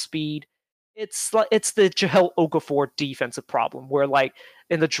lateral speed. It's the Jael Okafor defensive problem where like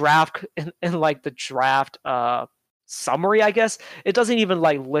in like the draft summary, I guess, it doesn't even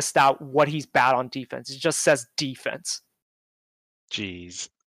like list out what he's bad on defense. It just says defense. jeez,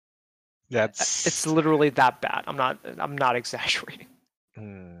 It's that's literally that bad. I'm not exaggerating.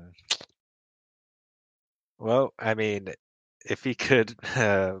 mm, well. I mean, if he could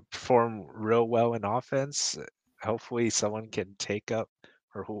perform real well in offense, hopefully someone can take up,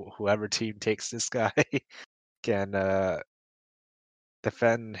 or whoever team takes this guy can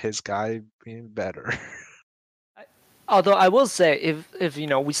defend his guy being better. Although I will say, if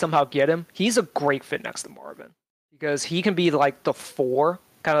we somehow get him, he's a great fit next to Marvin because he can be like the four,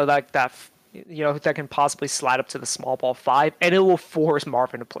 kind of like that, that can possibly slide up to the small ball five, and it will force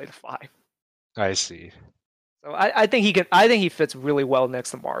Marvin to play the five. I see. So I think he can. I think he fits really well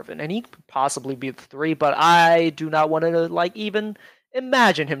next to Marvin, and he could possibly be the three. But I do not want to like even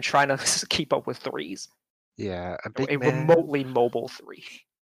imagine him trying to keep up with threes. Yeah, a big A man. remotely mobile three.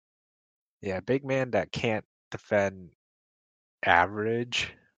 Yeah, a big man that can't defend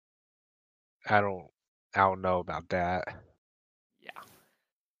average. I don't. I don't know about that.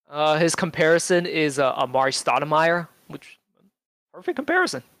 Yeah. His comparison is Amari Stoudemire, which perfect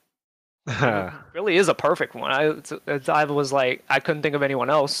comparison. Like it really is a perfect one. I was like I couldn't think of anyone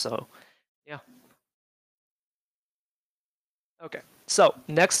else. So yeah. Okay. So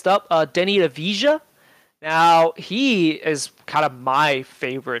next up, Denny DeVija. Now he is kind of my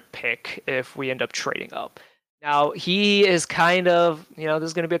favorite pick if we end up trading up. Now he is kind of, this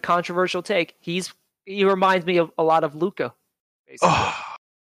is going to be a controversial take. He reminds me of a lot of Luca, basically. Oh,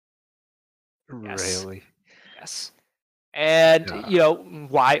 Yes, really? yes. And Yeah.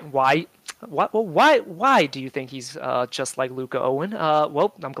 why do you think he's just like Luca Owen?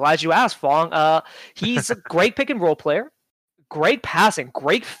 Well, I'm glad you asked, Fong. He's a great pick and roll player, great passing,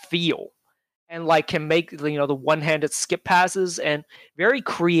 great feel, and like can make the one-handed skip passes, and very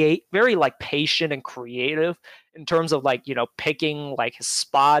like patient and creative in terms of like picking like his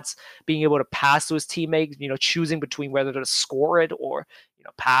spots, being able to pass to his teammates, choosing between whether to score it or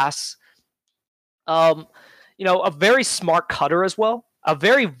pass. um a very smart cutter as well, a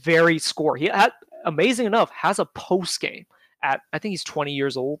very score. He had, amazing enough, has a post game at, I think he's 20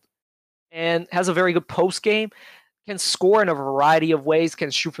 years old, and has a very good post game, can score in a variety of ways,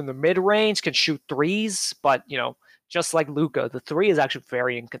 can shoot from the mid range, can shoot threes, but just like Luca, the three is actually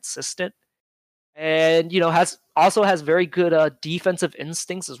very inconsistent. And has very good defensive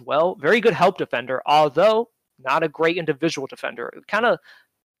instincts as well. Very good help defender, although not a great individual defender. Kind of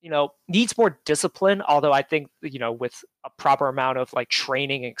needs more discipline. Although I think with a proper amount of like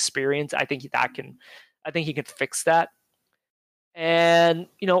training and experience, I think he can fix that. And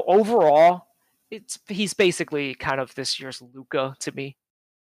overall, he's basically kind of this year's Luca to me,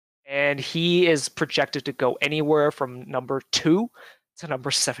 and he is projected to go anywhere from number 2 to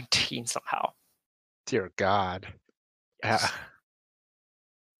number 17 somehow. Dear God. Uh, Yes,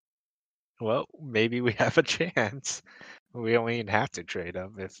 well, maybe we have a chance. We don't even have to trade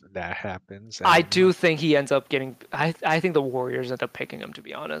up if that happens. I do think he ends up getting. I think the Warriors end up picking him, to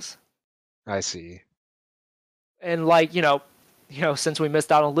be honest. I see. And like since we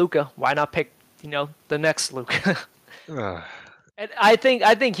missed out on Luca, why not pick the next Luca? Ugh, And I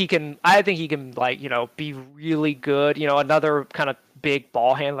think he can like be really good. Another kind of big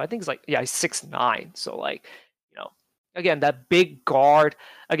ball handler. I think he's like, yeah, he's 6'9". So like again, that big guard,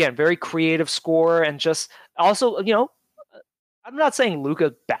 again, very creative scorer, and just also I'm not saying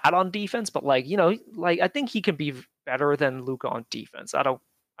Luca bad on defense, but like like I think he can be better than Luca on defense. I don't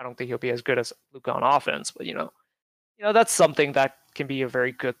think he'll be as good as Luca on offense, but that's something that can be a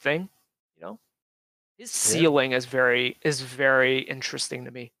very good thing. You know, his yeah. ceiling is very interesting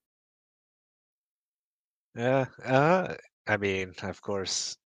to me. Yeah. I mean, of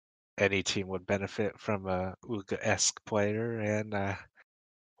course, any team would benefit from a Uga-esque player, and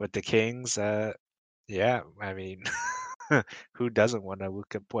with the Kings, yeah, I mean, who doesn't want a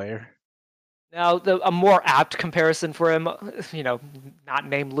Luka player? Now, a more apt comparison for him, not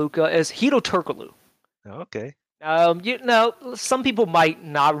named Luca, is Hito Turkoglu. Okay. Some people might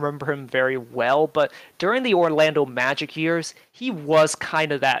not remember him very well, but during the Orlando Magic years, he was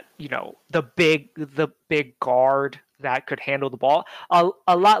kind of that, the big guard that could handle the ball,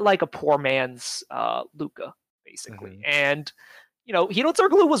 a lot like a poor man's Luca, basically. Hmm. And Hito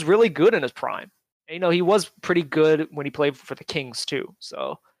Turkoglu was really good in his prime. And, he was pretty good when he played for the Kings too.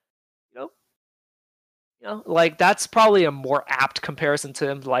 So, you know, like that's probably a more apt comparison to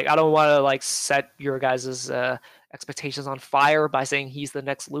him. Like I don't want to like set your guys' expectations on fire by saying he's the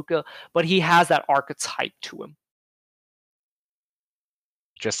next Luca, but he has that archetype to him,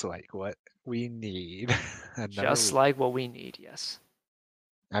 Just like what we need. Another just like what we need. Yes,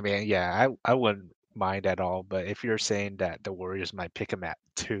 I mean, yeah, I wouldn't mind at all, but if you're saying that the Warriors might pick him at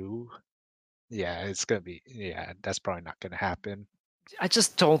 2, yeah, yeah, that's probably not gonna happen. I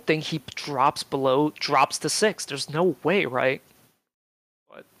just don't think he drops to 6. There's no way, right?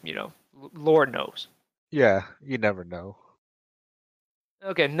 But Lord knows. Yeah, you never know.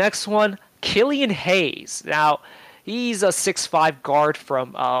 Okay, next one, Killian Hayes. Now, he's a 6'5" guard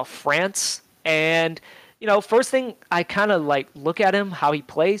from France, and first thing I kind of like look at him, how he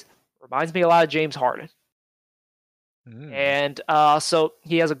plays, reminds me a lot of James Harden. Mm, And so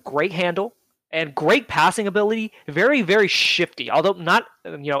he has a great handle and great passing ability, very shifty, although not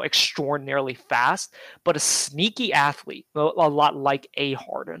extraordinarily fast, but a sneaky athlete, a lot like a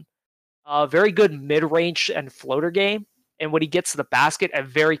Harden. Very good mid-range and floater game, and when he gets to the basket, a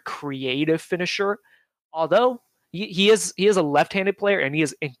very creative finisher. Although he is a left-handed player, and he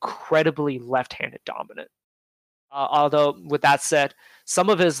is incredibly left-handed dominant. Although with that said, some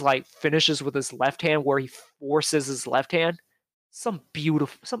of his like finishes with his left hand, where he forces his left hand, some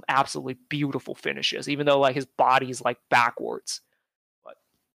absolutely beautiful finishes, even though like his body's like backwards. But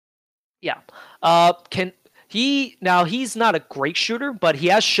yeah, can he now? He's not a great shooter, but he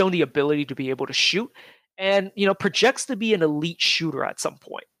has shown the ability to be able to shoot, and projects to be an elite shooter at some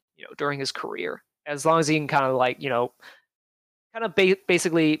point. During his career, as long as he can kind of like kind of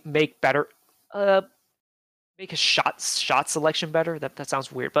basically uh, make his shot selection better. That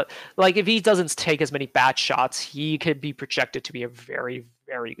sounds weird, but like if he doesn't take as many bad shots, he could be projected to be a very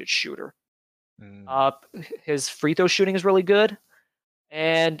very good shooter. Mm. Uh, his free throw shooting is really good,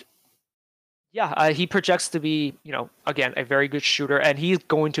 and yeah, he projects to be, again, a very good shooter, and he's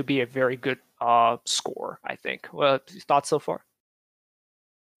going to be a very good scorer, I think. Well, thoughts so far?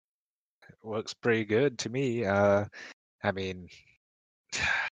 Looks pretty good to me. I mean,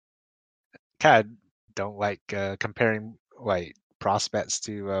 kind of don't like comparing like prospects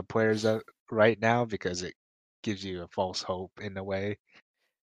to players right now because it gives you a false hope in a way.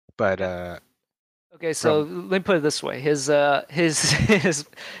 But Okay. Okay, so from let me put it this way: his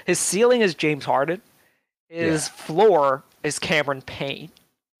ceiling is James Harden. yeah, His floor is Cameron Payne.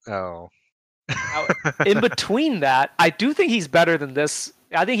 oh, Now, in between that, I do think he's better than this.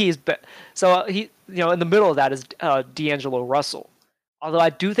 I think so. In the middle of that is D'Angelo Russell. Although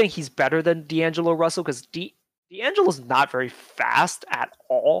I do think he's better than D'Angelo Russell because D'Angelo's not very fast at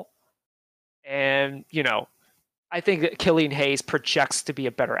all, and I think that Killian Hayes projects to be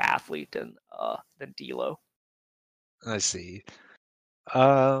a better athlete than D'Lo. I see.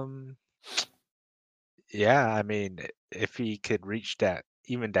 Um, yeah, I mean, if he could reach that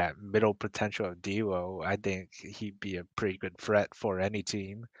even that middle potential of D'Lo, I think he'd be a pretty good threat for any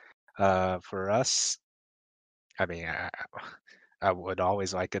team. For us, I mean, I would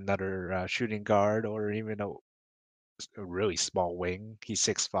always like another shooting guard or even a really small wing. He's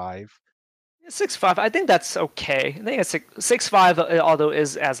 6'5". 6'5", I think that's okay. I think 6'5", although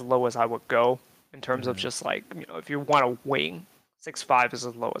is as low as I would go in terms of Hmm. just like if you want to wing, 6'5" is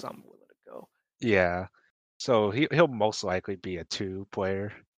as low as I'm willing to go. Yeah, so he'll most likely be a two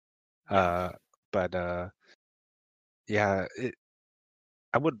player. Yeah, Uh, but yeah,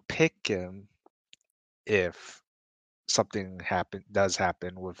 I would pick him if something does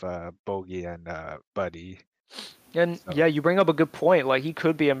happen with Bogey and Buddy. and yeah, So, you bring up a good point. Like he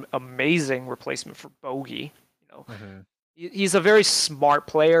could be an amazing replacement for Bogey. You know, hmm he's a very smart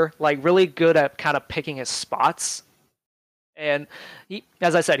player, like really good at kind of picking his spots. And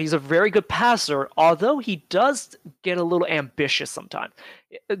as I said, he's a very good passer, although he does get a little ambitious sometimes.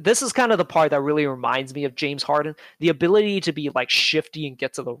 This is kind of the part that really reminds me of James Harden, the ability to be like shifty and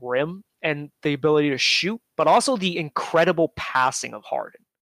get to the rim and the ability to shoot, but also the incredible passing of Harden.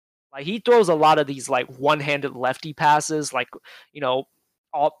 Like he throws a lot of these like one-handed lefty passes, like, you know,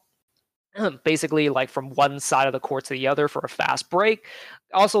 all basically like from one side of the court to the other for a fast break.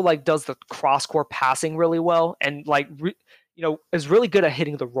 Also, like does the cross court passing really well, and like is really good at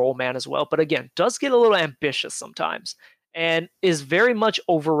hitting the roll man as well. But again, does get a little ambitious sometimes, and is very much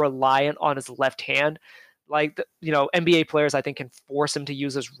over reliant on his left hand. Like NBA players, I think can force him to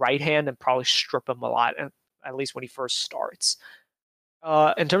use his right hand and probably strip him a lot, at least when he first starts.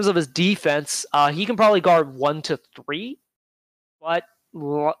 In terms of his defense, he can probably guard 1 to 3, but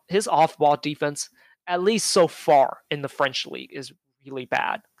his off-ball defense, at least so far in the French league, is really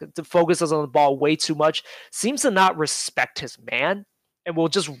bad. It focuses on the ball way too much, seems to not respect his man, and will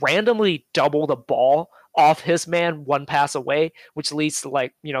just randomly double the ball off his man one pass away, which leads to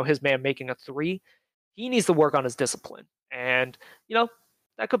his man making a three. He needs to work on his discipline, and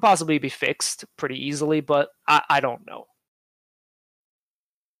that could possibly be fixed pretty easily, but I don't know.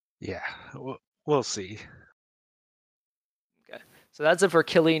 yeah, we'll see. Okay, so that's it for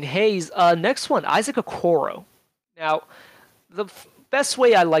Killian Hayes. Next one, Isaac Okoro. Now, the best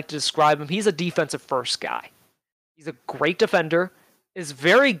way I like to describe him, he's a defensive first guy. He's a great defender, is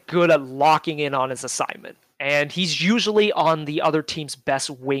very good at locking in on his assignment, and he's usually on the other team's best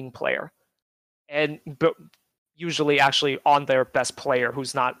wing player, and but usually actually on their best player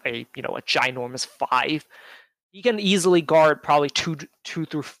who's not a ginormous five. He can easily guard probably two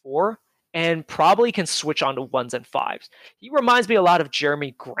through four, and probably can switch on to ones and fives. He reminds me a lot of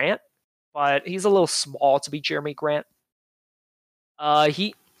Jeremy Grant, but he's a little small to be Jeremy Grant.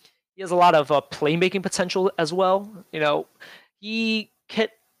 He has a lot of playmaking potential as well. He can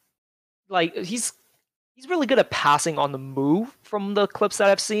he's really good at passing on the move from the clips that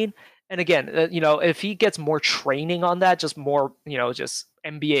I've seen. And again, if he gets more training on that, just more, just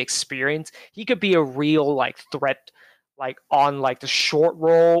NBA experience, he could be a real like threat, like on like the short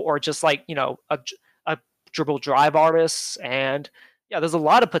roll or just like a dribble drive artist. And yeah, there's a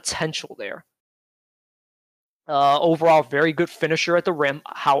lot of potential there. Overall, very good finisher at the rim.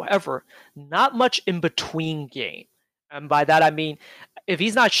 However, not much in between game. And by that, I mean, if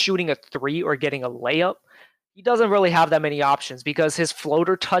he's not shooting a three or getting a layup, he doesn't really have that many options because his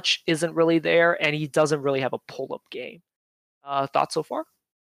floater touch isn't really there and he doesn't really have a pull up game. Thoughts so far?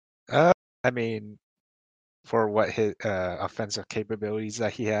 Uh, I mean, for what his offensive capabilities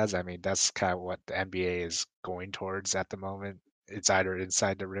that he has. I mean, that's kind of what the NBA is going towards at the moment. It's either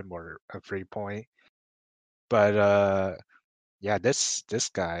inside the rim or a 3 point. But yeah, this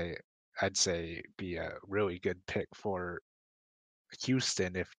guy, I'd say, be a really good pick for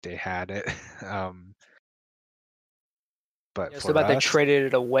Houston if they had it. Um, but Yeah, so for bad they us, traded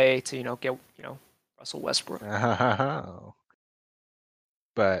it away to get Russell Westbrook.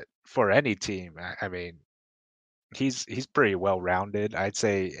 but for any team, I mean, he's pretty well rounded. I'd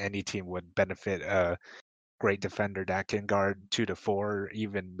say any team would benefit a great defender that can guard 2 to 4,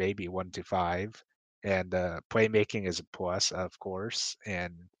 even maybe 1 to 5. And playmaking is a plus, of course.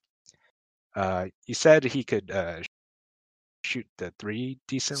 And you said he could shoot the three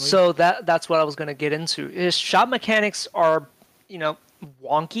decently. So that's what I was gonna get into. His shot mechanics are, you know,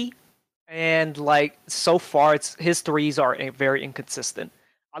 wonky, and like so far, it's his threes are very inconsistent.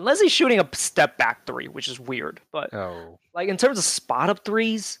 Unless he's shooting a step back three, which is weird. But Oh, like in terms of spot up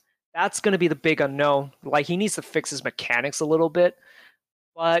threes, that's gonna be the big unknown. Like he needs to fix his mechanics a little bit.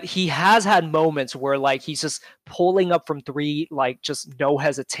 But he has had moments where like he's just pulling up from three, like just no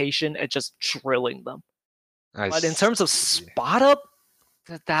hesitation and just drilling them. I But in terms of see. spot up,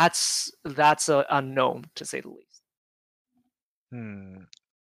 that's a unknown to say the least. Hmm.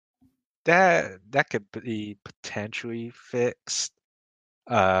 That could be potentially fixed.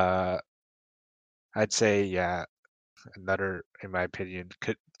 Uh, I'd say yeah. Another, in my opinion,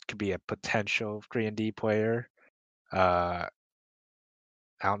 could be a potential 3 and D player. Uh,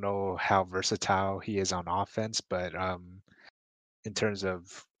 I don't know how versatile he is on offense, but in terms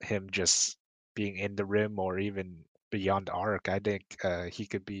of him just being in the rim or even beyond the arc, I think he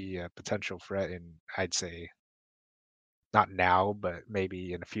could be a potential threat in, I'd say, not now, but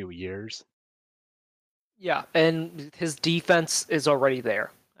maybe in a few years. Yeah, and his defense is already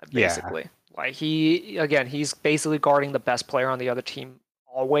there, Yeah. basically. Like he's basically guarding the best player on the other team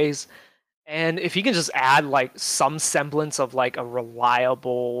always. And if he can just add like some semblance of like a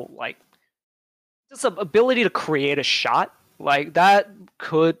reliable, like just a ability to create a shot, like that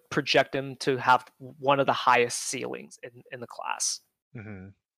could project him to have one of the highest ceilings in the class. Hmm.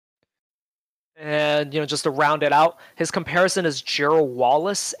 And just to round it out, his comparison is Gerald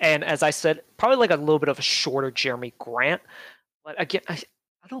Wallace, and as I said, probably like a little bit of a shorter Jeremy Grant. But again, I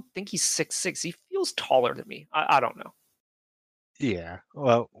don't think he's 6'6". He feels taller to me. I don't know. Yeah.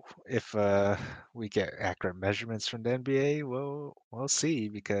 Well, if we get accurate measurements from the NBA, we'll see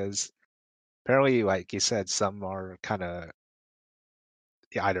because apparently, like you said, some are kind of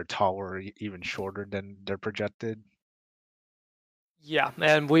either taller or even shorter than they're projected. Yeah,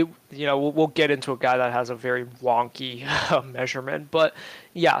 and we'll get into a guy that has a very wonky measurement, but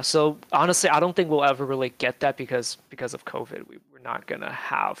yeah. So honestly, I don't think we'll ever really get that because of COVID. We're not gonna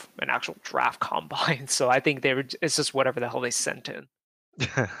have an actual draft combine. So I think it's just whatever the hell they sent in.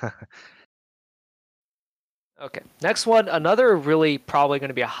 Okay, next one, another really probably going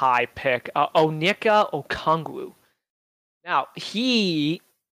to be a high pick, Onyeka Okongwu. Now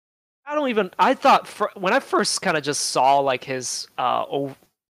I thought when I first kind of just saw like his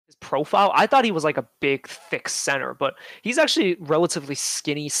profile, I thought he was like a big, thick center, but he's actually relatively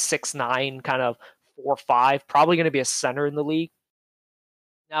skinny, 6'9", kind of 4'5", probably going to be a center in the league.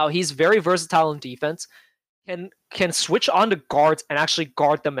 Now he's very versatile in defense, can switch on to guards and actually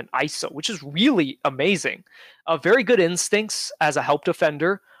guard them in ISO, which is really amazing. Very good instincts as a help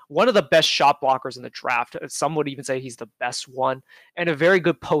defender. One of the best shot blockers in the draft. Some would even say he's the best one, and a very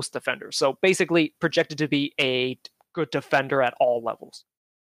good post defender. So basically, projected to be a good defender at all levels.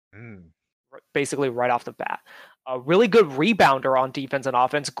 Mm. Basically, right off the bat, a really good rebounder on defense and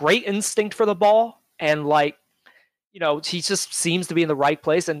offense. Great instinct for the ball, and like he just seems to be in the right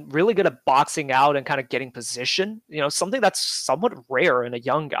place and really good at boxing out and kind of getting position. Something that's somewhat rare in a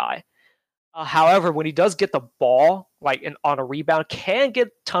young guy. However, when he does get the ball, like on a rebound, can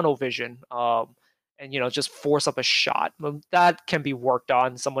get tunnel vision, and just force up a shot. That can be worked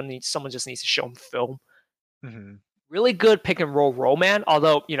on. Someone just needs to show him film. Hmm. Really good pick and roll man,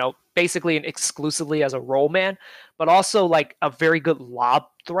 although basically and exclusively as a roll man, but also like a very good lob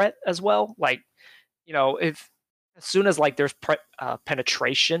threat as well. Like if as soon as like there's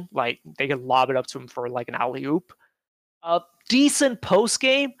penetration, like they can lob it up to him for like an alley oop. A decent post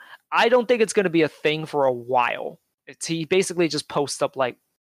game. I don't think it's going to be a thing for a while. He basically just posts up like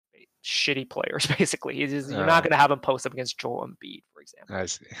shitty players. Basically, you're not Oh, going to have him post up against Joel Embiid, for example. I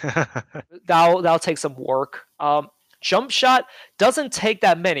see. That'll take some work. Jump shot doesn't take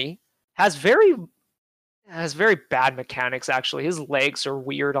that many. Has very bad mechanics actually. His legs are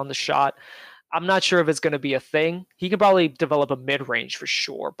weird on the shot. I'm not sure if it's going to be a thing. He could probably develop a mid range for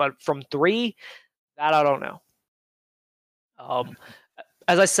sure, but from three, That I don't know. Um,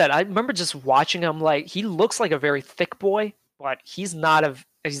 as I said, I remember just watching him. Like he looks like a very thick boy, but he's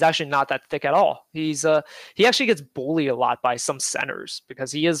actually not that thick at all. He actually gets bullied a lot by some centers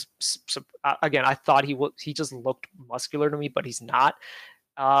because he is again. I thought he just looked muscular to me, but he's not.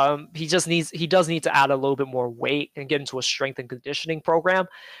 He does need to add a little bit more weight and get into a strength and conditioning program.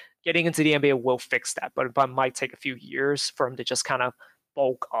 Getting into the NBA will fix that, but it might take a few years for him to just kind of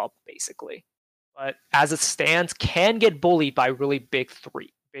bulk up, basically. But as it stands, can get bullied by really big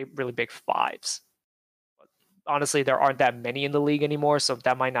fives. But honestly, there aren't that many in the league anymore, so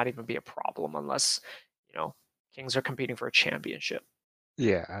that might not even be a problem unless, you know, Kings are competing for a championship.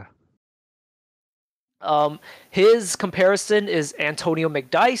 Yeah. Um, his comparison is Antonio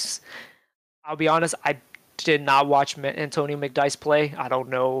McDyess. I'll be honest, I did not watch Antonio McDyess play. I don't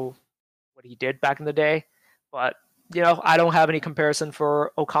know what he did back in the day, but I don't have any comparison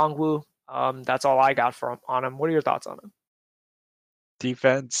for Okongwu. That's all I got from on him. What are your thoughts on him?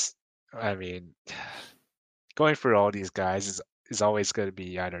 Defense, I mean, going through all these guys is always going to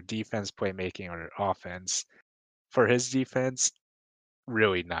be either defense, playmaking, or offense. For his defense,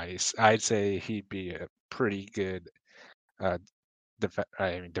 really nice. I'd say he'd be a pretty good uh,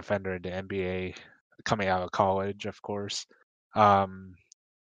 defender in the NBA coming out of college, of course. Um,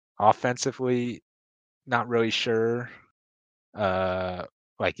 Offensively, not really sure. Uh,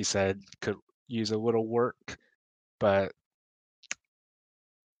 like you said, could use a little work, but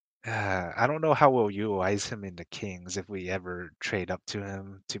I don't know how we'll utilize him in the Kings if we ever trade up to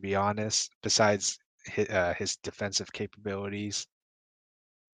him, to be honest, besides his defensive capabilities.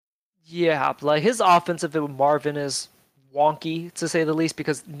 Yeah, like his offensive with Marvin is wonky to say the least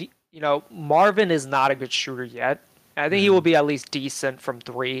because Marvin is not a good shooter yet. I think he will Hmm. be at least decent from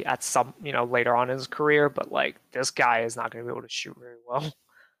three at some later on in his career, but like this guy is not going to be able to shoot very well, and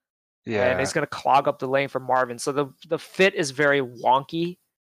Yeah, he's going to clog up the lane for Marvin. So the fit is very wonky.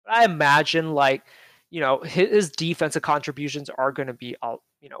 I imagine like his defensive contributions are going to be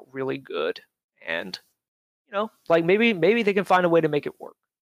really good, and like maybe they can find a way to make it work.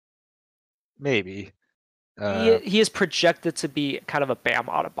 maybe. He Uh, he is projected to be kind of a Bam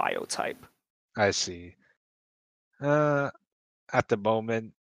Adebayo type. I see. Uh, at the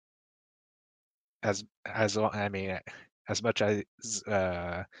moment, I mean, as much as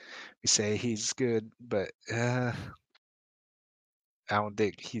we say he's good, but I don't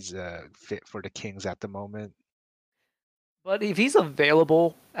think he's fit for the Kings at the moment. But if he's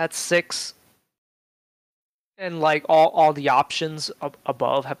available at 6 and like all the options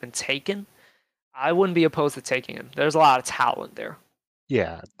above have been taken, I wouldn't be opposed to taking him. There's a lot of talent there.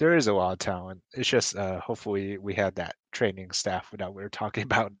 Yeah, there is a lot of talent. It's just hopefully we have that training staff that we were talking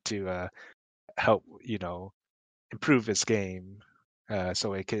about to help, improve his game,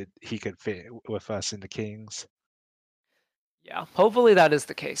 so he could fit with us in the Kings. Yeah, hopefully that is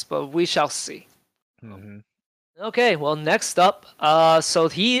the case, but we shall see. Um, Hmm. okay, well next up, so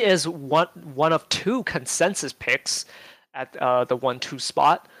he is one of two consensus picks at the 1-2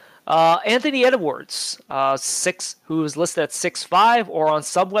 spot. Anthony Edwards, 6, who is listed at 6'5", or on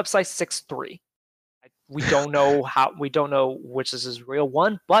some websites 6'3". We don't know which is his real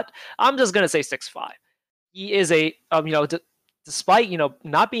one, but I'm just gonna say 6'5". He is a despite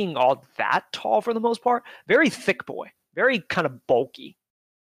not being all that tall for the most part, very thick boy, very kind of bulky.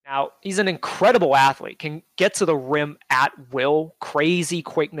 Now he's an incredible athlete, can get to the rim at will, crazy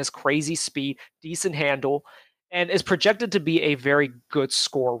quickness, crazy speed, decent handle, and is projected to be a very good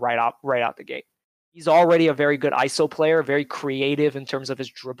scorer right out the gate. He's already a very good ISO player, very creative in terms of his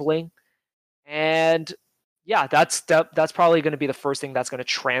dribbling, and yeah, that's probably going to be the first thing that's going to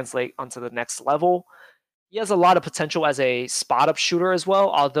translate onto the next level. He has a lot of potential as a spot up shooter as well,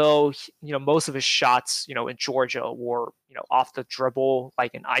 although most of his shots in Georgia were off the dribble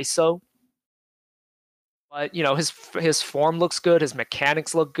like an ISO. But his form looks good, his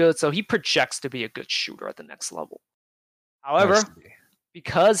mechanics look good, so he projects to be a good shooter at the next level. I However, see.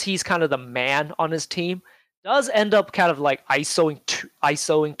 because he's kind of the man on his team, does end up kind of like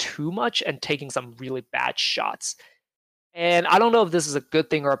isoing too much and taking some really bad shots. And I don't know if this is a good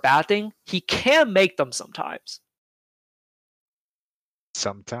thing or a bad thing. He can make them sometimes.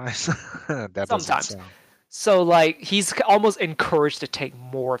 Sometimes that doesn't Sometimes. sound. So like he's almost encouraged to take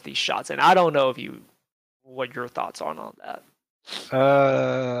more of these shots. And I don't know if you what your thoughts are on that.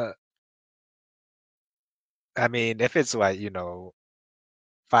 Uh, I mean, if it's like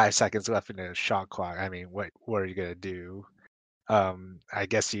 5 seconds left in the shot clock, I mean, what are you gonna do? I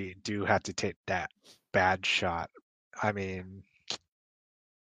guess you do have to take that bad shot. I mean,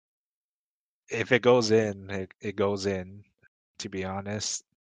 if it goes in, it goes in, to be honest.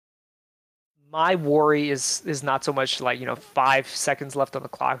 My worry is not so much like 5 seconds left on the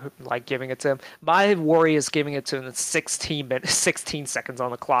clock, like giving it to him. My worry is giving it to him in 16 minutes, 16 seconds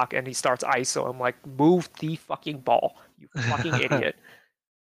on the clock, and he starts ISO. I'm like, move the fucking ball, you fucking idiot.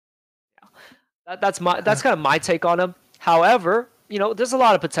 That's kind of my take on him. However, there's a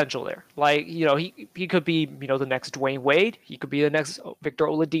lot of potential there. Like, he could be, the next Dwayne Wade. He could be the next Victor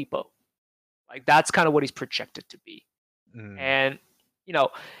Oladipo. Like, that's kind of what he's projected to be. Mm, And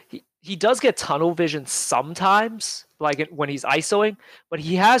he does get tunnel vision sometimes, like when he's ISOing, but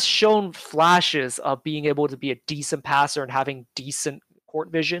he has shown flashes of being able to be a decent passer and having decent court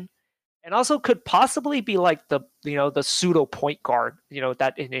vision, and also could possibly be like the pseudo point guard,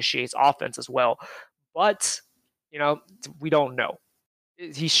 that initiates offense as well. But we don't know.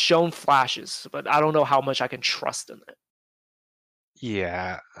 He's shown flashes, but I don't know how much I can trust in it.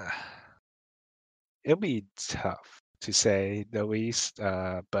 yeah, it'll be tough to say the least.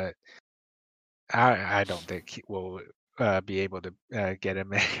 But I don't think we'll be able to get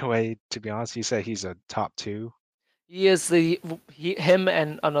him anyway. To be honest, you said he's a top two. He is him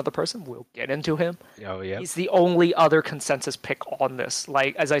and another person. We'll get into him. Oh, yep. He's the only other consensus pick on this.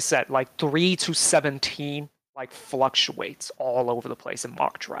 Like, as I said, like 3 to 17, like fluctuates all over the place in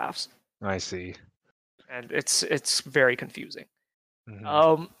mock drafts, I see. and it's very confusing. Hmm.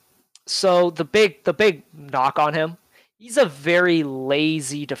 Um, so the big knock on him, he's a very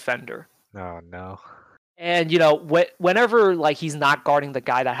lazy defender. Oh no. And whenever like he's not guarding the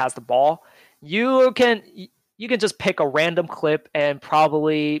guy that has the ball, you can just pick a random clip and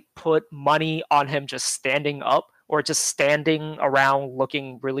probably put money on him just standing up or just standing around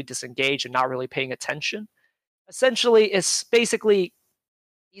looking really disengaged and not really paying attention. Essentially, it's basically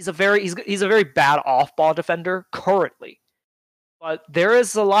he's a very bad off-ball defender currently, but there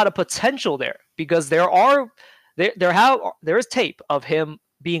is a lot of potential there because there is tape of him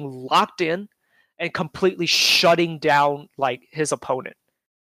being locked in and completely shutting down like his opponent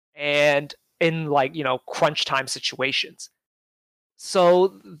and in like crunch time situations.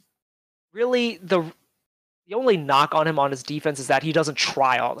 So really the only knock on him on his defense is that he doesn't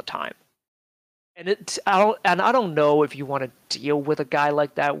try all the time. And I don't know if you want to deal with a guy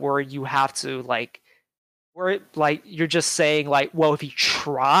like that where you have to like where like you're just saying like, well, if he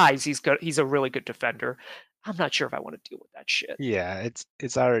tries, he's a really good defender. I'm not sure if I want to deal with that shit. Yeah, it's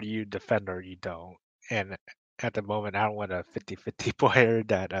either you defend or you don't. And at the moment, I don't want a 50-50 player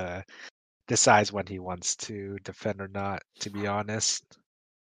that decides when he wants to defend or not, to be honest.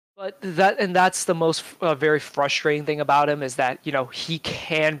 But that's the most very frustrating thing about him is that he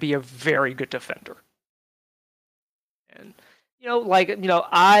can be a very good defender. And like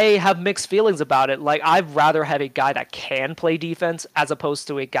I have mixed feelings about it. Like I'd rather have a guy that can play defense as opposed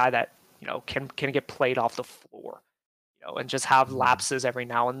to a guy that can get played off the floor, and just have Mm, lapses every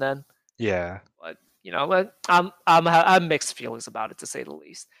now and then. yeah, But I'm mixed feelings about it to say the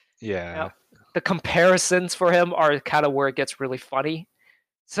least. yeah. Now, the comparisons for him are kind of where it gets really funny.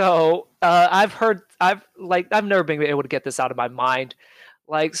 So I've never been able to get this out of my mind.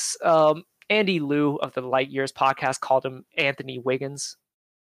 Like Andy Liu of the Light Years podcast called him Anthony Wiggins,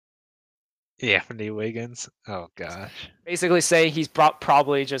 Anthony Wiggins. Oh gosh. basically saying he's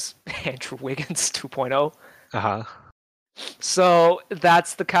probably just Andrew Wiggins 2.0. Uh-huh. So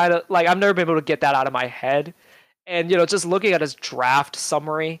that's the kind of like I've never been able to get that out of my head. And just looking at his draft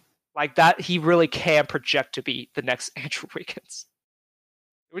summary, like that, he really can project to be the next Andrew Wiggins,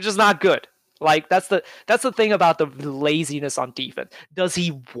 which is not good. Like that's the thing about the laziness on defense. Does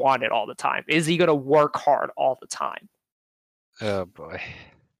he want it all the time? Is he gonna work hard all the time? Oh boy.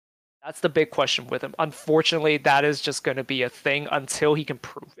 That's the big question with him. Unfortunately, that is just gonna be a thing until he can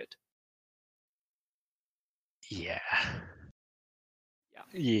prove it. Yeah. Yeah.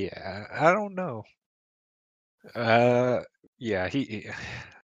 Yeah. I don't know. Uh yeah,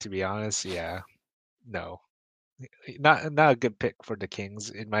 to be honest, yeah. No. Not a good pick for the Kings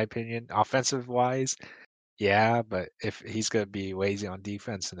in my opinion. Offensive wise, yeah, but if he's gonna be lazy on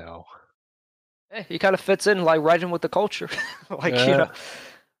defense, no. He kind of fits in like right in with the culture. like Uh,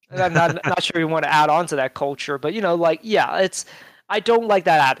 and I'm not sure you want to add on to that culture, but like yeah, it's I don't like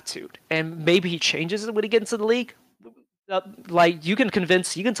that attitude, and maybe he changes it when he gets into the league. Like you can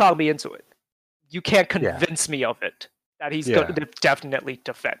talk me into it. You can't yeah, convince me of it that he's going yeah, to definitely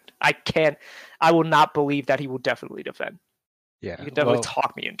defend. I can't. I will not believe that he will definitely defend. You yeah. can definitely Well,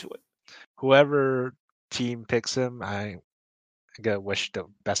 talk me into it. whoever team picks him, I gotta wish the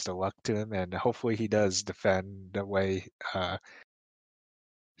best of luck to him, and hopefully he does defend the way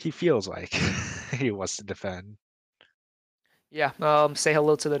he feels like he wants to defend. Yeah. Say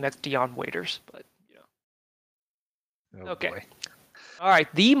hello to the next Dion Waiters, but Oh okay. boy. All right,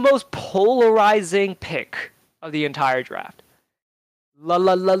 the most polarizing pick of the entire draft.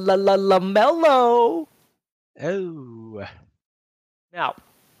 LaMelo. Oh. Now,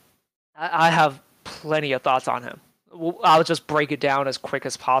 I have plenty of thoughts on him. I'll just break it down as quick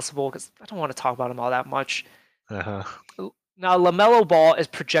as possible because I don't want to talk about him all that much. Uh-huh. Now, LaMelo Ball is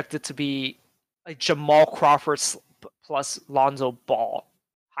projected to be a Jamal Crawford plus Lonzo Ball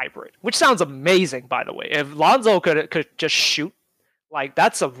hybrid, which sounds amazing, by the way. If Lonzo could just shoot, like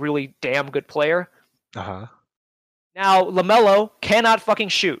that's a really damn good player. Uh-huh. Now, LaMelo cannot fucking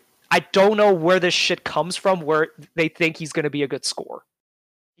shoot. I don't know where this shit comes from where they think he's going to be a good scorer.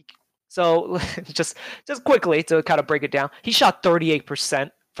 So just quickly to kind of break it down, he shot 38%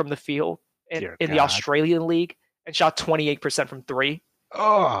 from the field Dear in the God. Australian League and shot 28% from three.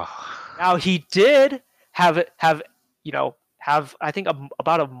 Oh. Now he did have I think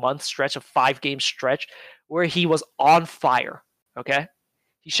about a month stretch, a 5-game stretch where he was on fire. Okay,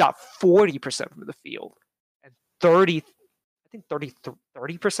 he shot 40% from the field and 30% or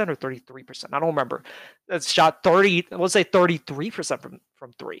 33%. I don't remember. It's shot 30. Let's say 33%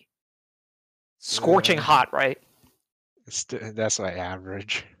 from three. Scorching Uh, hot, right? that's my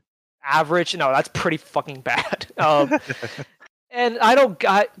average. Average. No, that's pretty fucking bad. And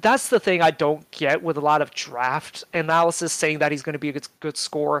that's the thing I don't get with a lot of draft analysis saying that he's going to be a good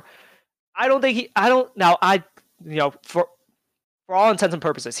scorer. I don't think I don't now. For all intents and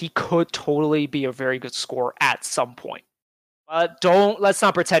purposes, he could totally be a very good scorer at some point. But let's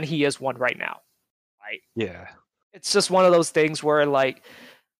not pretend he is one right now. Right? Yeah. It's just one of those things where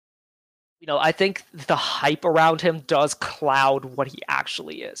I think the hype around him does cloud what he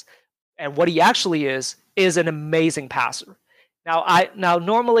actually is. And what he actually is an amazing passer. Now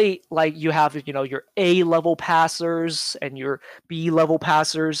normally like you have your A level passers and your B level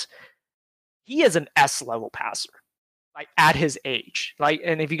passers. He is an S level passer, like at his age. Like,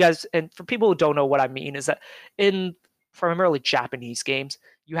 and if you guys, and for people who don't know what I mean, is that in primarily Japanese games,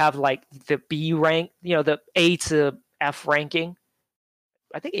 you have like the B rank, the A to F ranking.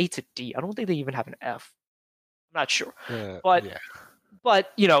 I think A to D. I don't think they even have an F. I'm not sure, but Yeah.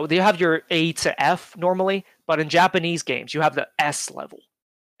 they have your A to F normally, but in Japanese games you have the S level,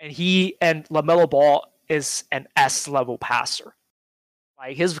 and LaMelo Ball is an S level passer.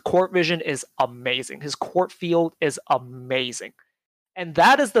 Like his court vision is amazing. His court field is amazing. And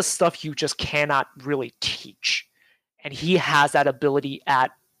that is the stuff you just cannot really teach. And he has that ability at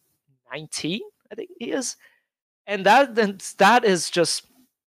 19, I think he is. And that is just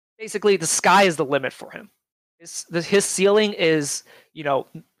basically the sky is the limit for him. His ceiling is, he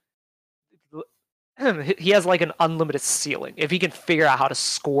has like an unlimited ceiling. If he can figure out how to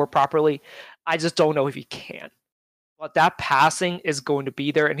score properly, I just don't know if he can. But that passing is going to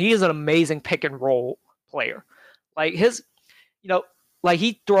be there, and he is an amazing pick and roll player. Like like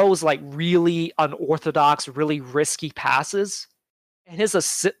he throws like really unorthodox, really risky passes, and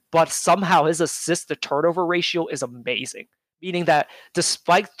but somehow his assist to turnover ratio is amazing. Meaning that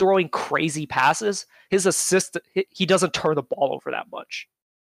despite throwing crazy passes, his assist he doesn't turn the ball over that much,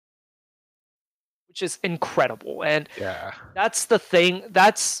 which is incredible. And Yeah. that's the thing.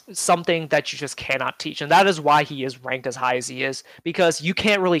 That's something that you just cannot teach, and that is why he is ranked as high as he is, because you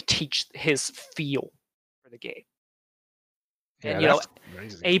can't really teach his feel for the game. Yeah, And that's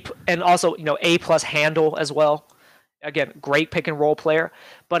crazy. and also A plus handle as well. Again, great pick and roll player,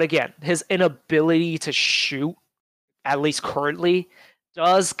 but again, his inability to shoot, at least currently,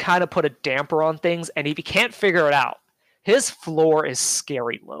 does kind of put a damper on things. And if you can't figure it out, his floor is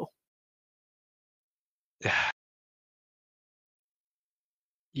scary low.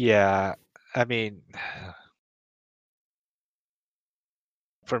 Yeah. I mean,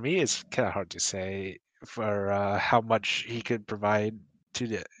 for me, it's kind of hard to say for how much he could provide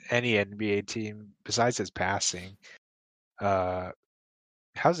to any NBA team besides his passing. Uh,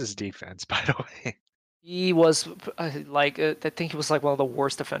 how's his defense, by the way? He was I think he was like one of the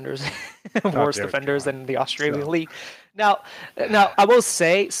worst defenders, Oh, worst dear defenders God. in the Australian So, league. Now, I will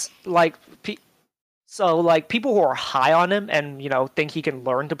say like like people who are high on him and think he can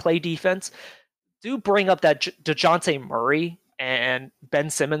learn to play defense do bring up that DeJounte Murray and Ben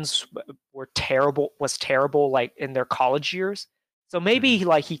Simmons was terrible like in their college years. So maybe mhm.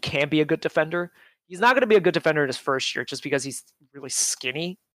 like he can be a good defender. He's not going to be a good defender in his first year just because he's really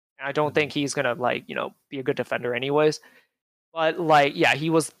skinny. And I don't Mhm. think he's going to be a good defender anyways. But like yeah, he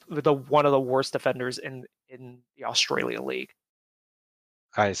was one of the worst defenders in the Australian league.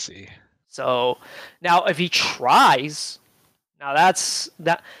 I see. So now if he tries, now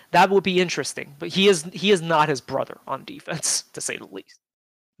that would be interesting, but he is not his brother on defense, to say the least.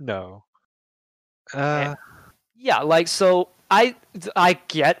 No. And Uh, yeah, like so I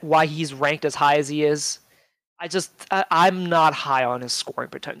get why he's ranked as high as he is. I'm not high on his scoring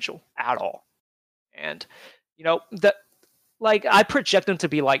potential at all. And that like I project him to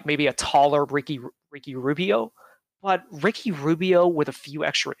be like maybe a taller Ricky Rubio, but Ricky Rubio with a few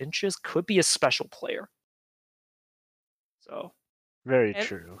extra inches could be a special player. So Very and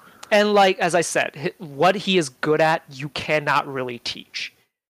true. and like as I said, what he is good at, you cannot really teach.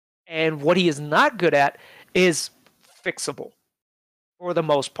 And what he is not good at is fixable for the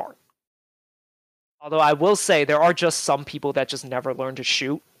most part. Although I will say there are just some people that just never learn to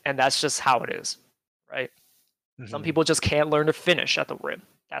shoot, and that's just how it is, right? Some Hmm. people just can't learn to finish at the rim.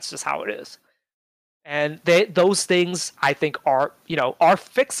 That's just how it is. And those things I think are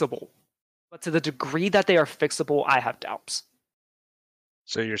fixable, but to the degree that they are fixable, I have doubts.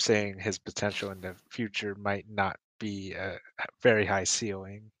 So you're saying his potential in the future might not be a very high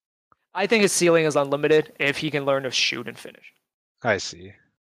ceiling. I think his ceiling is unlimited if he can learn to shoot and finish. I see.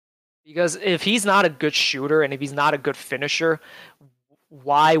 Because if he's not a good shooter and if he's not a good finisher,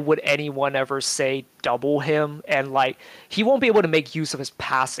 why would anyone ever say double him? And like he won't be able to make use of his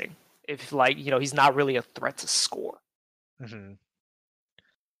passing if he's not really a threat to score. Hmm.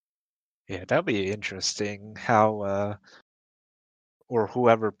 Yeah, that'll be interesting. How or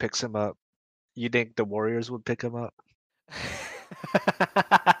whoever picks him up. You think the Warriors would pick him up?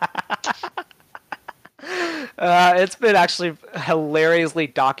 It's been actually hilariously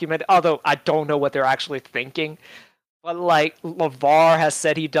documented, although I don't know what they're actually thinking. But like LeVar has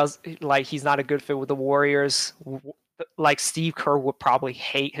said he's not a good fit with the Warriors. Like Steve Kerr would probably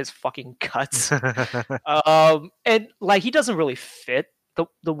hate his fucking guts. And like he doesn't really fit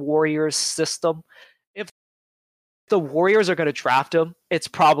the Warriors system. If the Warriors are going to draft him, it's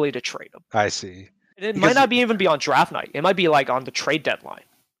probably to trade him. I see. And it might Because not even be on draft night. It might be like on the trade deadline.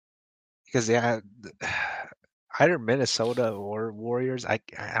 yeah, either Minnesota or Warriors. I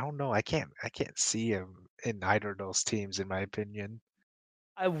don't know. I can't see him in either of those teams, in my opinion.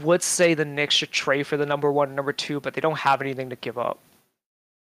 I would say the Knicks should trade for the number one and number two, but they don't have anything to give up.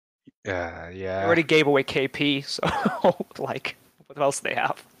 They Yeah, already gave away KP, so like, what else do they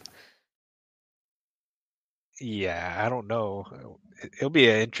have? yeah. I don't know. It'll be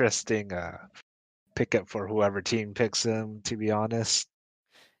an interesting pickup for whoever team picks him. To be honest.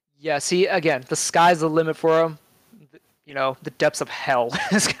 Yeah, see, again, the sky's the limit for him. The depths of hell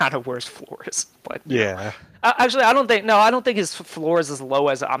is kind of where his floor is. But Yeah. actually, I don't think his floor is as low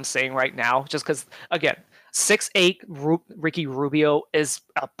as I'm saying right now. Just because, again, 6'8" Ricky Rubio is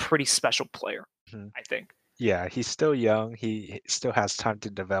a pretty special player. Mhm. I think. Yeah, he's still young. He still has time to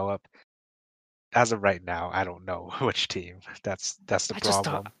develop. As of right now, I don't know which team. That's the I just don't.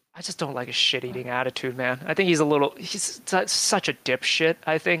 problem. I just don't like his shit-eating attitude, man. I think he's such a dipshit.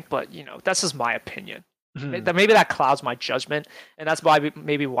 I think, but that's just my opinion. Mhm. Maybe that clouds my judgment, and that's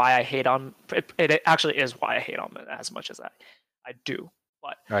maybe why I hate on. It actually is why I hate on him as much as I do.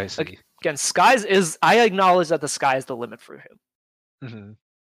 But I see. again, I acknowledge that the sky is the limit for him. Mhm.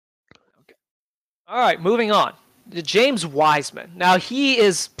 Okay. All right, moving on. James Wiseman. Now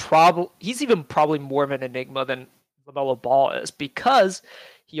he's even probably more of an enigma than LaMelo Ball is because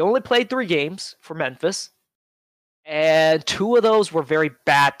he only played 3 games for Memphis, and 2 of those were very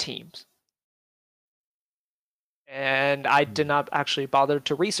bad teams. And I did Mm. not actually bother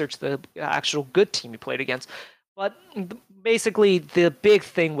to research the actual good team he played against. But basically, the big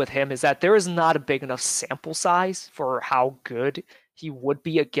thing with him is that there is not a big enough sample size for how good he would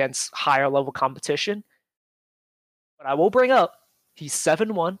be against higher level competition. But I will bring up he's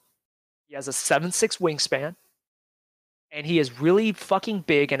 7'1", he has a 7'6" wingspan, and he is really fucking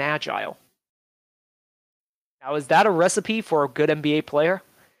big and agile. Now, is that a recipe for a good NBA player?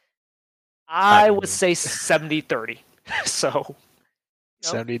 I I would mean, say 70-30. So,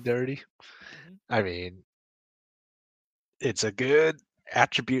 70-30. mhm. I mean, it's a good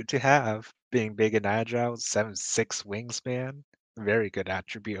attribute to have. Being big and agile, 7'6" wingspan. Very good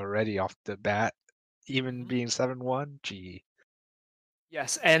attribute already off the bat. Even Mhm. being 7'1". Gee.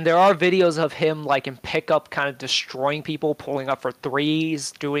 Yes, and there are videos of him like in pickup, kind of destroying people, pulling up for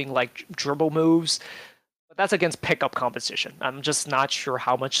threes, doing like dribble moves. But that's against pickup competition. I'm just not sure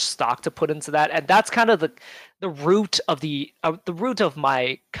how much stock to put into that, and that's kind of the root of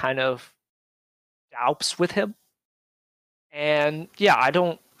my kind of doubts with him. And yeah,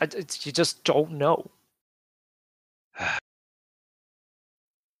 you just don't know.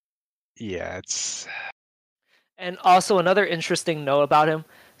 Yeah, it's And also another interesting note about him.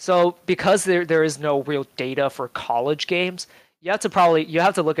 So because there is no real data for college games, you have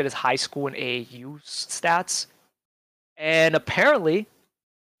to look at his high school and AAU stats. And apparently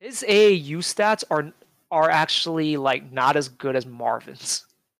his AAU stats are actually like not as good as Marvin's.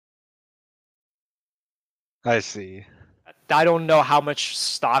 I see. I don't know how much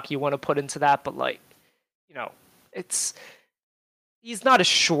stock you want to put into that, but like, you know, it's he's not a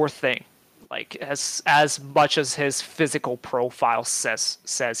sure thing, like as much as his physical profile says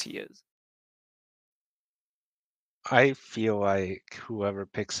he is. I feel like whoever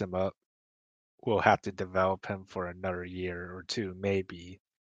picks him up will have to develop him for another year or two, maybe,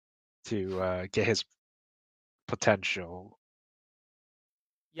 to get his potential.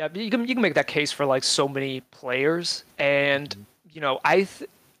 Yeah, but you can make that case for like so many players, and Mhm.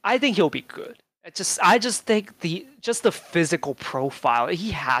 I think he'll be good. I just think the physical profile,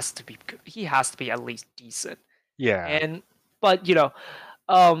 he has to be good. He has to be at least decent. Yeah. And but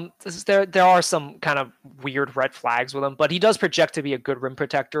there are some kind of weird red flags with him, but he does project to be a good rim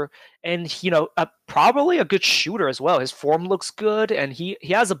protector, and probably a good shooter as well. His form looks good, and he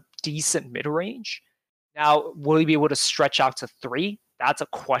has a decent mid range. Now, will he be able to stretch out to three? That's a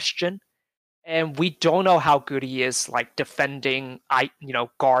question, and we don't know how good he is like defending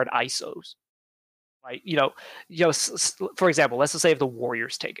guard ISOs. Like for example, let's just say if the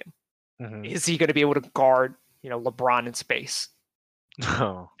Warriors take him, Hmm. is he going to be able to guard LeBron in space?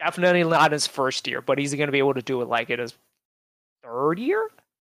 Oh. Definitely not his first year, but he's going to be able to do it like in his third year?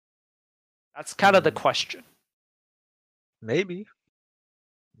 That's kind of the Mm, question. maybe.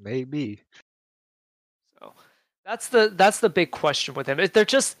 Maybe. So that's the big question with him. There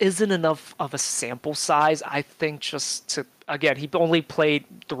just isn't enough of a sample size, I think, just to again, he only played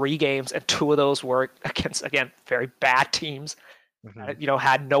 3 games, and 2 of those were against again very bad teams Hmm. that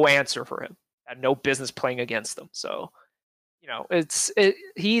had no answer for him, had no business playing against them. So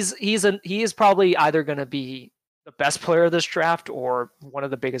he is probably either going to be the best player of this draft or one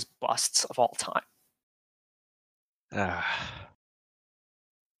of the biggest busts of all time. Ah,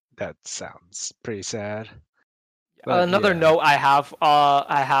 that sounds pretty sad. But Another yeah. note I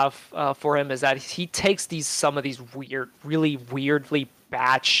have for him is that he takes some of these really weirdly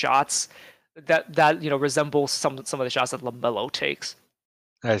bad shots that resemble some of the shots that LaMelo takes.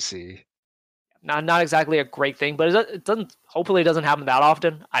 I see. Not exactly a great thing, but it doesn't. Hopefully, it doesn't happen that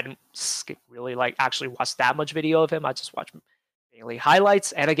often. I didn't really like actually watch that much video of him. I just watched daily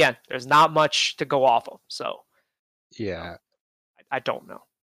highlights, and again, there's not much to go off of. So you know, Yeah. I don't know.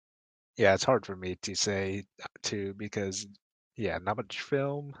 Yeah, it's hard for me to say too because yeah, not much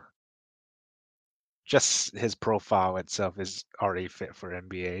film. Just his profile itself is already fit for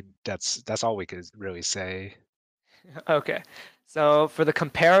NBA. That's all we could really say. Okay, so for the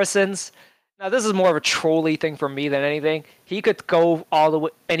comparisons, now this is more of a trolley thing for me than anything. He could go all the way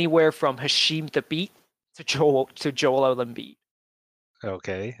anywhere from Hashim Thabit to Joel Embiid.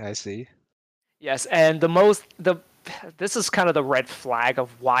 Okay, I see. Yes, and the this is kind of the red flag of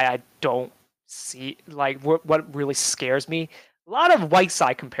why I don't see like what really scares me. A lot of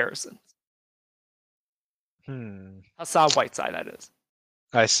Whiteside comparisons. Hmm. Hassan Whiteside, that is.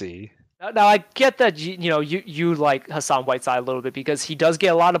 I see. Now I get that you like Hassan Whiteside a little bit because he does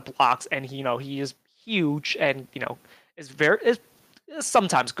get a lot of blocks, and he is huge, and is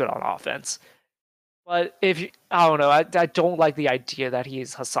sometimes good on offense. But I don't know, I don't like the idea that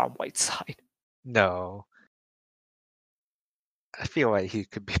he's Hassan Whiteside. No, I feel like he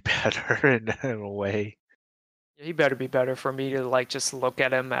could be better in a way. He better be better for me to like just look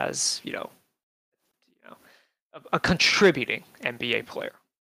at him as a contributing NBA player.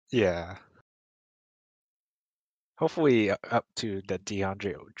 Yeah. Hopefully up to the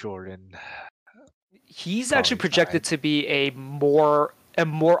DeAndre Jordan He's actually probably projected fine. to be a more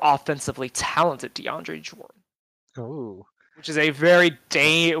offensively talented DeAndre Jordan, Oh, which is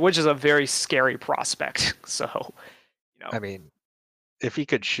which is a very scary prospect. So, you know, I mean, if he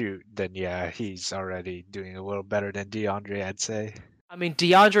could shoot, then yeah, he's already doing a little better than DeAndre, I'd say. I mean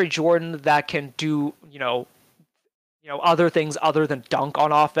DeAndre Jordan that can do, other things other than dunk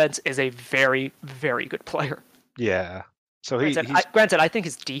on offense is a very, very good player. Yeah. So Granted, he's I think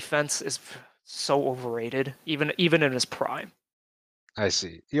his defense is so overrated, even in his prime. I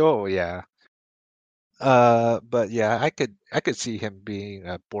see. Oh yeah. But yeah, I could see him being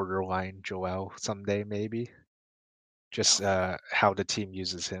a borderline Joel someday, maybe. Yeah. Just how the team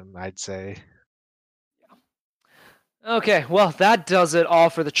uses him, I'd say. Okay, well, that does it all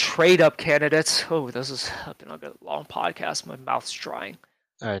for the trade up candidates. Oh, this has been a good long podcast. My mouth's drying.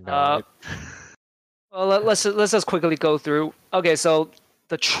 I know Uh, it. well, let's just quickly go through. Okay, so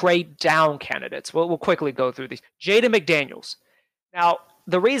the trade down candidates. We'll quickly go through these. Jaden McDaniels. Now,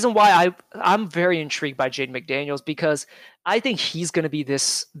 the reason why I'm very intrigued by Jaden McDaniels because I think he's going to be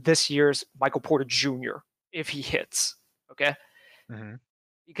this year's Michael Porter Jr. if he hits. Okay, Hmm.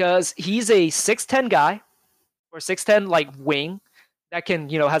 because he's a 6'10 guy or 6'10 like wing that can,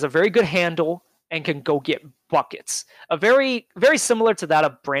 has a very good handle and can go get buckets. A very similar to that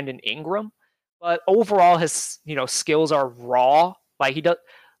of Brandon Ingram, but overall his, skills are raw. Like he does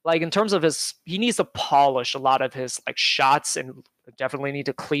like in terms of he needs to polish a lot of his like shots and definitely need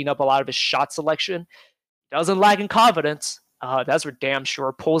to clean up a lot of his shot selection. Doesn't lack in confidence. That's for damn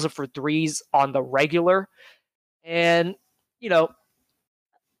sure. Pulls it for threes on the regular. And, you know,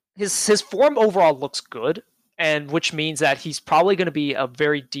 his form overall looks good, and which means that he's probably going to be a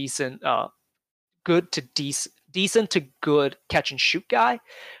very decent, decent to good catch and shoot guy.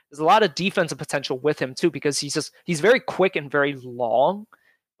 There's a lot of defensive potential with him too because he's very quick and very long,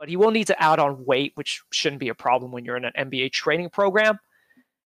 but he will need to add on weight, which shouldn't be a problem when you're in an NBA training program.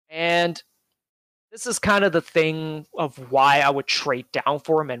 And this is kind of the thing of why I would trade down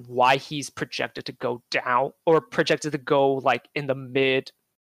for him and why he's projected to go down or projected to go like in the mid,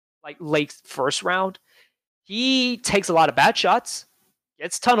 like late first round. He takes a lot of bad shots,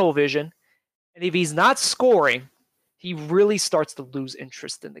 gets tunnel vision, and if he's not scoring, he really starts to lose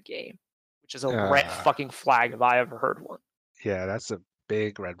interest in the game, which is a red fucking flag if I ever heard one. Yeah, that's a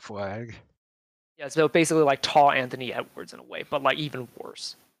big red flag. Yeah, so basically like tall Anthony Edwards in a way, but like even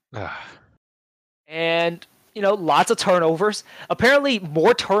worse. And lots of turnovers. Apparently,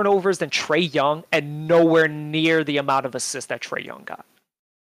 more turnovers than Trae Young, and nowhere near the amount of assists that Trae Young got.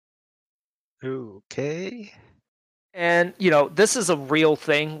 Okay. And this is a real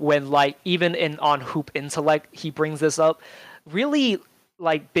thing when like even on Hoop Intellect he brings this up. Really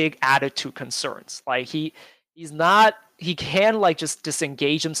like big attitude concerns. Like he's not he can like just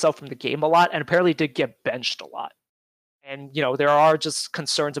disengage himself from the game a lot, and apparently did get benched a lot. And there are just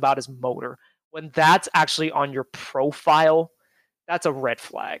concerns about his motor. When that's actually on your profile, that's a red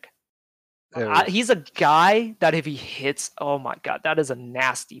flag. He's a guy that if he hits, oh my god, that is a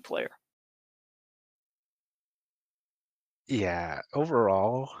nasty player. Yeah,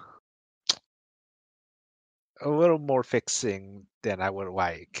 overall, a little more fixing than I would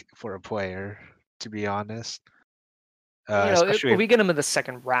like for a player, to be honest. If we get him in the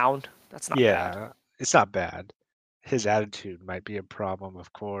second round, that's not bad. It's not bad. His attitude might be a problem,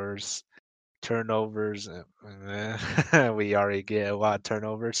 of course. Turnovers, we already get a lot of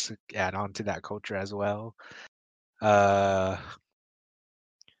turnovers to add on to that culture as well. Bad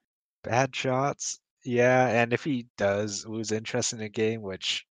shots, yeah, and if he does lose interest in the game,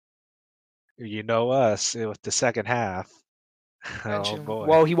 which you know us with the second half, oh boy.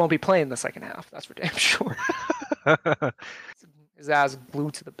 Well, he won't be playing the second half. That's for damn sure. His ass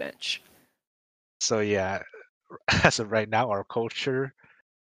glued to the bench. So yeah, as of right now, our culture.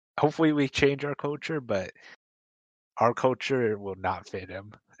 Hopefully, we change our culture, but our culture will not fit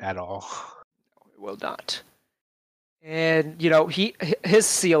him at all. No, it will not. And his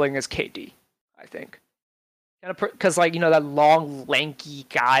ceiling is KD, I think. Because like that long lanky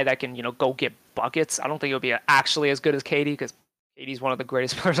guy that can go get buckets. I don't think he'll be actually as good as KD because KD's one of the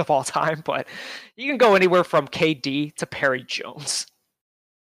greatest players of all time. But you can go anywhere from KD to Perry Jones.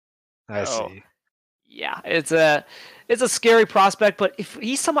 I see. Yeah, it's a scary prospect. But if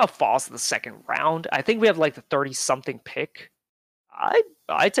he somehow falls to the second round, I think we have like the 30-something pick.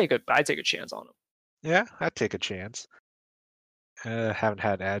 I take a chance on him. Yeah, I'd take a chance. Haven't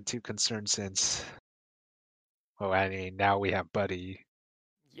had attitude concerns since. Well, I mean, now we have Buddy.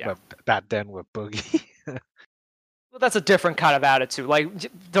 Yeah. But back then with Boogie. Well, that's a different kind of attitude. Like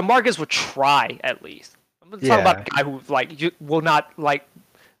DeMarcus would try at least. I'm talking about a guy who like will not like.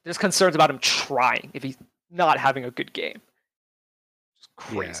 There's concerns about him trying if he's not having a good game. It's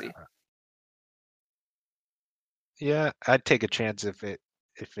crazy. Yeah, I'd take a chance if it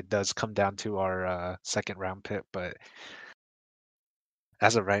does come down to our second round pick, but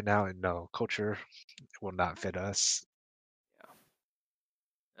as of right now, no, culture will not fit us.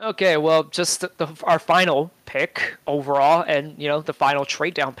 Yeah. Okay, well, just our final pick overall, and the final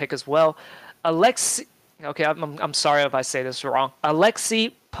trade down pick as well. Alexei. Okay, I'm sorry if I say this wrong.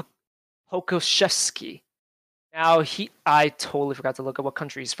 Alexei Pokusevski. Now I totally forgot to look at what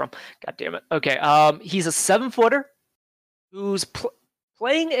country he's from. God damn it. Okay, he's a 7-footer who's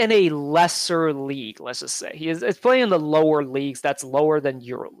playing in a lesser league. Let's just say it's playing in the lower leagues. That's lower than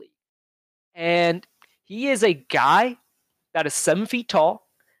EuroLeague, and he is a guy that is 7 feet tall,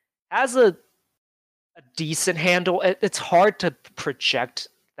 has a decent handle. It's hard to project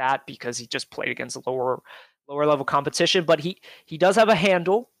that because he just played against lower level competition, but he does have a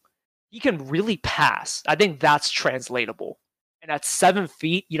handle. He can really pass. I think that's translatable. And at 7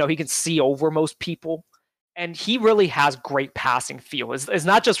 feet, he can see over most people. And he really has great passing feel. It's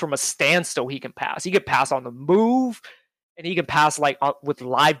not just from a standstill he can pass. He can pass on the move. and he can pass like with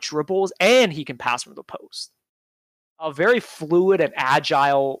live dribbles, and he can pass from the post. A very fluid and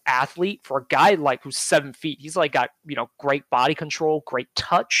agile athlete for a guy like who's 7 feet. He's like got great body control, great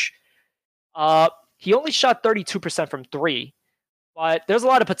touch. He only shot 32% from three, but there's a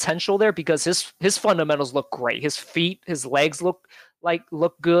lot of potential there because his fundamentals look great. His feet, his legs look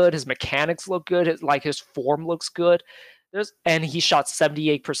good. His mechanics look good. His form looks good. And he shot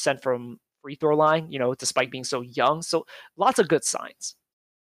 78% from free throw line. Despite being so young. So lots of good signs.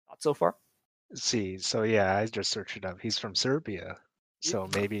 Not so far. See, so yeah, I just searched it up. He's from Serbia, Yeah. so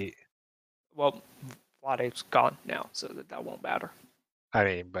maybe. Well, Vlade's gone now, so that won't matter. I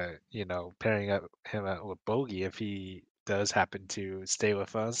mean, but pairing him up with Bogey, if he does happen to stay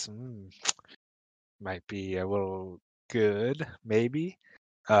with us, might be a little good, maybe.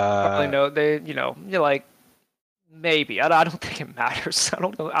 Probably Uh, know you're like maybe. I don't think it matters. I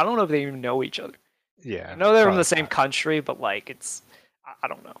don't know. I don't know if they even know each other. I yeah, know they're from the probably same not. country, but like I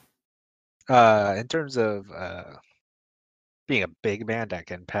don't know. In terms of being a big man that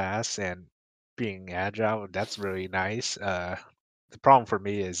can pass and being agile, that's really nice. The problem for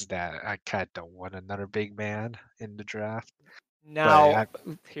me is that I kind of don't want another big man in the draft. But Now,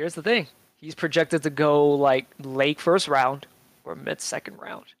 here's the thing. He's projected to go like late first round or mid second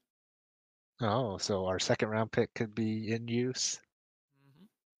round. so our second round pick could be in use. Mhm.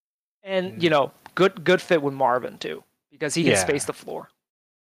 And Mm, good fit with Marvin too because he can space yeah. the floor.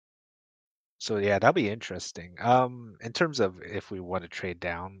 So yeah, that'll be interesting. In terms of if we want to trade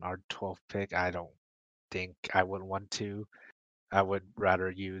down our 12th pick, I don't think I would want to. I would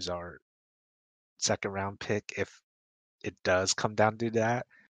rather use our second round pick if it does come down to that,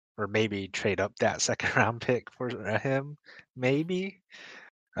 or maybe trade up that second round pick for him. Mhm. Maybe.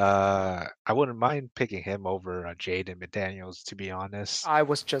 I wouldn't mind picking him over Jaden McDaniels, to be honest. I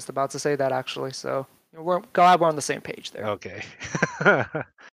was just about to say that actually, so we're glad we're on the same page there. Okay.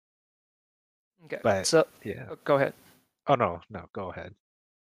 Okay, But so yeah. go ahead. Oh no, no, go ahead.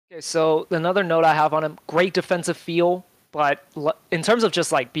 Okay, so another note I have on him: great defensive feel, but in terms of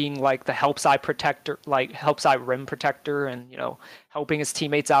just like being like the help side protector, like help side rim protector, and helping his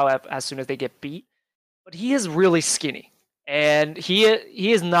teammates out as soon as they get beat. But he is really skinny, and he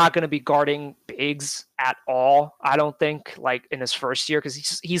is not going to be guarding bigs at all. I don't think like in his first year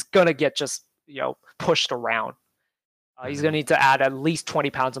because he's going to get just pushed around. He's going Hmm. to need to add at least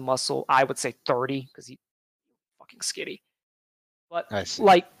 20 pounds of muscle. I would say 30 because he's fucking skinny. But I see.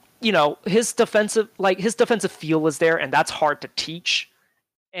 like his defensive feel is there, and that's hard to teach.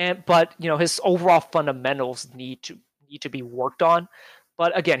 But his overall fundamentals need to be worked on.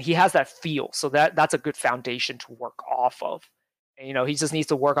 But again, he has that feel, so that's a good foundation to work off of. And, he just needs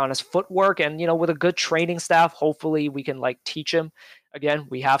to work on his footwork, and with a good training staff, hopefully we can like teach him. Again,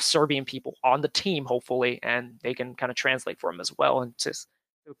 we have Serbian people on the team, hopefully, and they can kind of translate for him as well, and just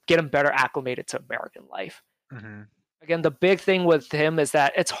get him better acclimated to American life. Hmm. Again, the big thing with him is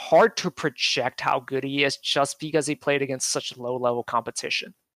that it's hard to project how good he is just because he played against such low level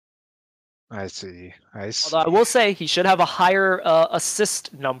competition. I see. I Although I see. will say he should have a higher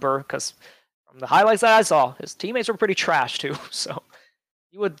assist number because from the highlights that I saw, his teammates were pretty trash too. So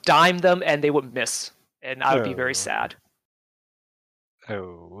he would dime them and they would miss, and I would be very Oh, sad.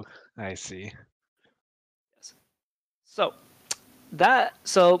 oh, I see. Yes. So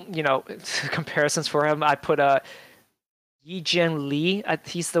comparisons for him, I put Yi Jian Li.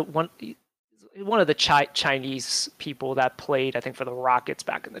 He's the one of the Chinese people that played, I think, for the Rockets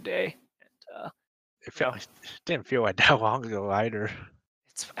back in the day. And, It you know, didn't feel like that long ago either.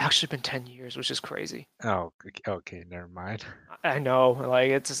 it's actually been 10 years, which is crazy. Oh, okay, never mind. I know, like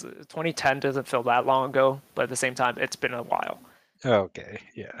it's 2010 doesn't feel that long ago, but at the same time, it's been a while. Okay,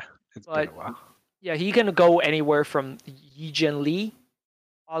 yeah, it's been But a while. yeah, he can go anywhere from Yi Jian Li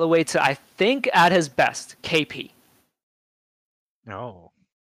all the way to I think at his best KP. Oh,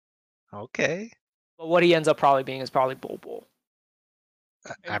 okay. But what he ends up probably being is probably Bol Bol.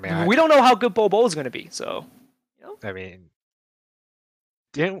 I mean, We don't know how good Bol Bol is going to be, so I mean,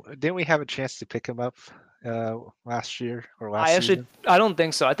 didn't we have a chance to pick him up last year or last season? I don't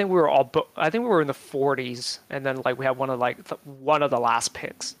think so. I think we were I think we were in the 40s, and then like we had one of the last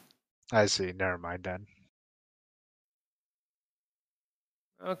picks. I see. Never mind then.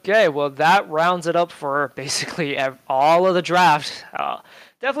 Okay, well that rounds it up for basically all of the draft.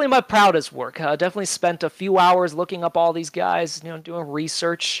 Definitely my proudest work. Definitely spent a few hours looking up all these guys, doing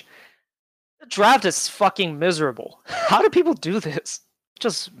research. The draft is fucking miserable. How do people do this?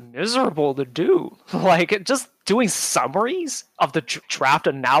 Just miserable to do. Like just doing summaries of the draft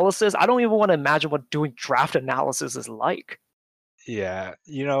analysis. I don't even want to imagine what doing draft analysis is like. Yeah,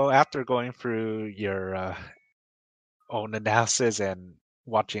 after going through your own analysis and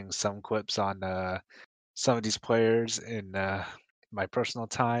watching some clips on some of these players in my personal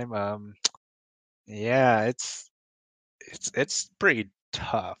time. Yeah, it's pretty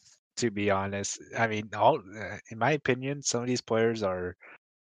tough to be honest. I mean, all in my opinion, some of these players are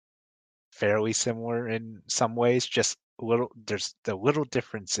fairly similar in some ways. Just little, there's the little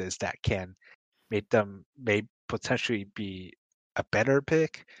differences that can make them may potentially be a better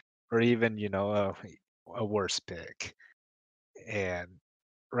pick, or even a worse pick. And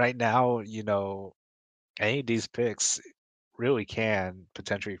right now, any of these picks really can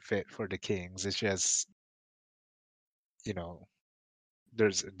potentially fit for the Kings. It's just you know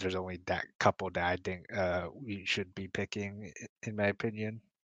there's only that couple that I think we should be picking, in my opinion.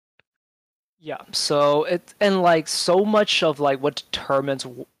 Yeah. So it and like so much of like what determines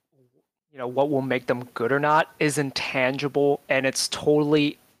what will make them good or not is intangible, and it's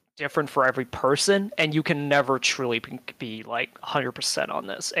totally different for every person, and you can never truly be like 100% on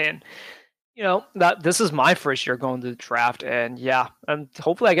this. And that this is my first year going to the draft, and yeah, and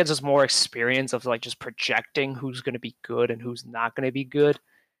hopefully I get just more experience of like just projecting who's going to be good and who's not going to be good.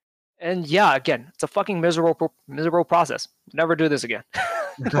 And yeah, again, it's a fucking miserable process. Never do this again.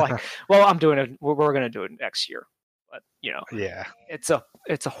 Like, well, I'm doing it. We're gonna do it next year, but Yeah. it's a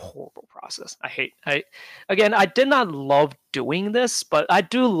horrible process. I did not love doing this, but I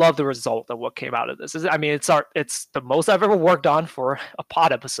do love the result of what came out of this. I mean, it's the most I've ever worked on for a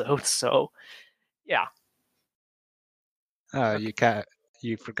pod episode. So yeah, You can't.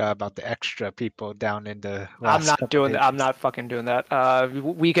 You forgot about the extra people down in the I'm last not couple doing that. I'm pages. not fucking doing that.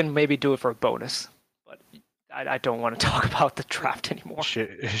 We can maybe do it for a bonus, but I don't want to talk about the draft anymore.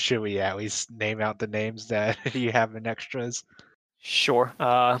 Should we at least name out the names that you have in extras? Sure.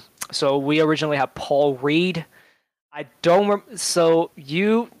 So we originally had Paul Reed. I don't so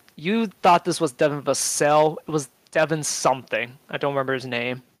you thought this was Devin Vassell. It was Devin something. I don't remember his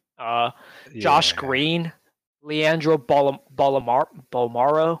name. Uh, Josh Yeah. Green, Leandro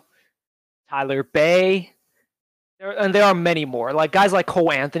Bolmaro, Tyler Bay. And there are many more. Like guys like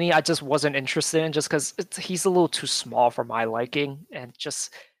Cole Anthony, I just wasn't interested in just because he's a little too small for my liking. And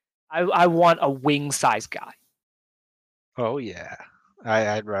just, I want a wing size guy. Oh yeah.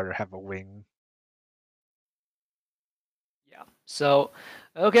 I'd rather have a wing. Yeah. So,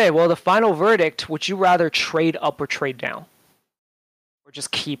 okay, well, the final verdict, would you rather trade up or trade down? Or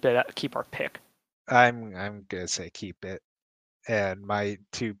just keep our pick? I'm gonna say keep it. And my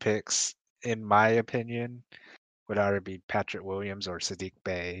two picks, in my opinion, would either be Patrick Williams or Sadiq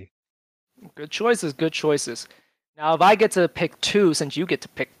Bey. Good choices, good choices. Now, if I get to pick two, since you get to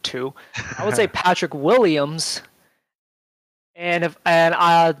pick two, I would say Patrick Williams. And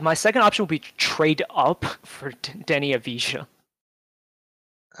my second option would be trade up for Denny Avija.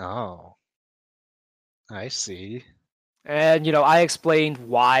 Oh, I see. And I explained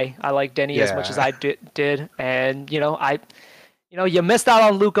why I like Denny as much as Yeah. I did. And you missed out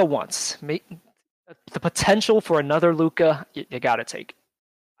on Luca once. The potential for another Luca, you got to take it,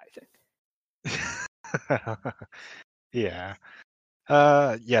 I think. Yeah.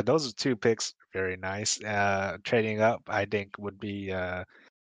 Yeah, those are two picks. Very nice. Trading up, I think, would be a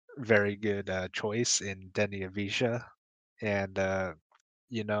very good choice in Denny Avisha. And,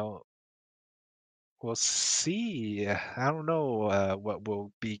 you know, we'll see. I don't know what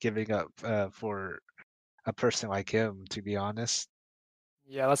we'll be giving up for a person like him, to be honest.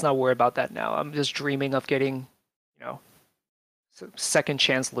 Yeah, let's not worry about that now. I'm just dreaming of getting, you know, second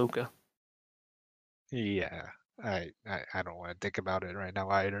chance Luca. Yeah, I don't want to think about it right now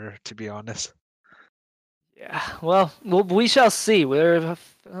either, to be honest. Yeah, well, we shall see. We're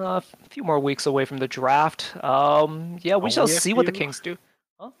a few more weeks away from the draft. Yeah, we shall Only a see what the few? Kings do.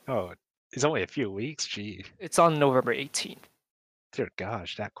 Huh? Oh, it's only a few weeks. Gee, It's on November 18th. dear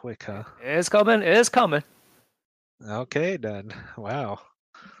gosh, that quick, huh? It's coming. It's coming. Okay, then. Wow.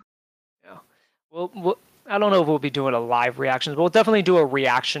 Yeah. We'll I don't know if we'll be doing a live reaction, but we'll definitely do a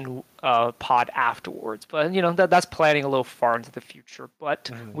reaction pod afterwards. But that's planning a little far into the future. But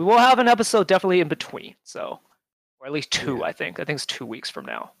Mhm. we will have an episode definitely in between. So, or at least two, Yeah. I think. I think it's 2 weeks from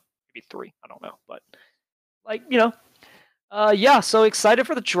now, maybe three. I don't know, but like yeah. So excited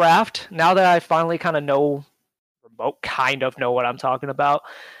for the draft now that I finally kind of know what I'm talking about.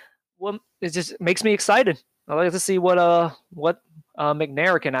 Well, it just makes me excited. I like to see what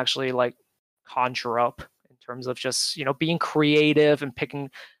McNair can actually like conjure up in terms of just being creative and picking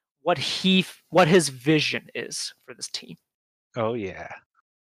what his vision is for this team. Oh yeah.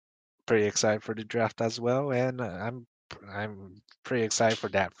 Pretty excited for the draft as well, and I'm pretty excited for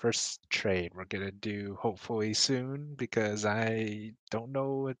that first trade we're gonna do hopefully soon because I don't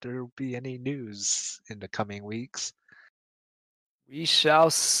know if there will be any news in the coming weeks. We shall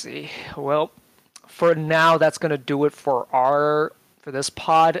see. Well, for now, that's gonna do it for this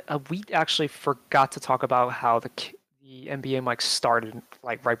pod. We actually forgot to talk about how the NBA mic started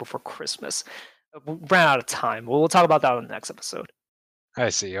like right before Christmas. We ran out of time. We'll talk about that on the next episode. I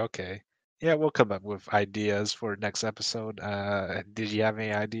see. Okay. Yeah, we'll come up with ideas for next episode. Did you have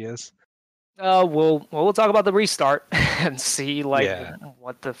any ideas? We'll talk about the restart and see like Yeah.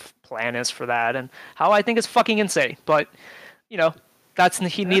 what the plan is for that and how I think it's fucking insane. But you know, that's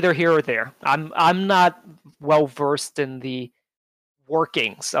Yeah. neither here or there. I'm not well versed in the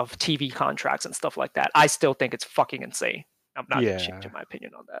workings of TV contracts and stuff like that. I still think it's fucking insane. I'm not changing Yeah. my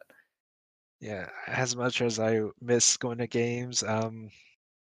opinion on that. Yeah. As much as I miss going to games,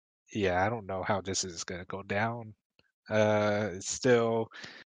 yeah, I don't know how this is gonna go down. It's still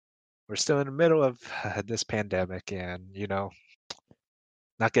we're still in the middle of this pandemic, and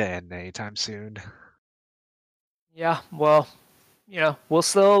not gonna end anytime soon. Yeah, well,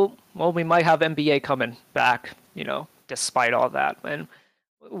 we might have NBA coming back, despite all that, and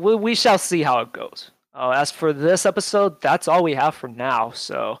we shall see how it goes. As for this episode, that's all we have for now.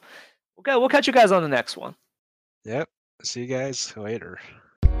 So, okay, we'll catch you guys on the next one. Yep. See you guys later.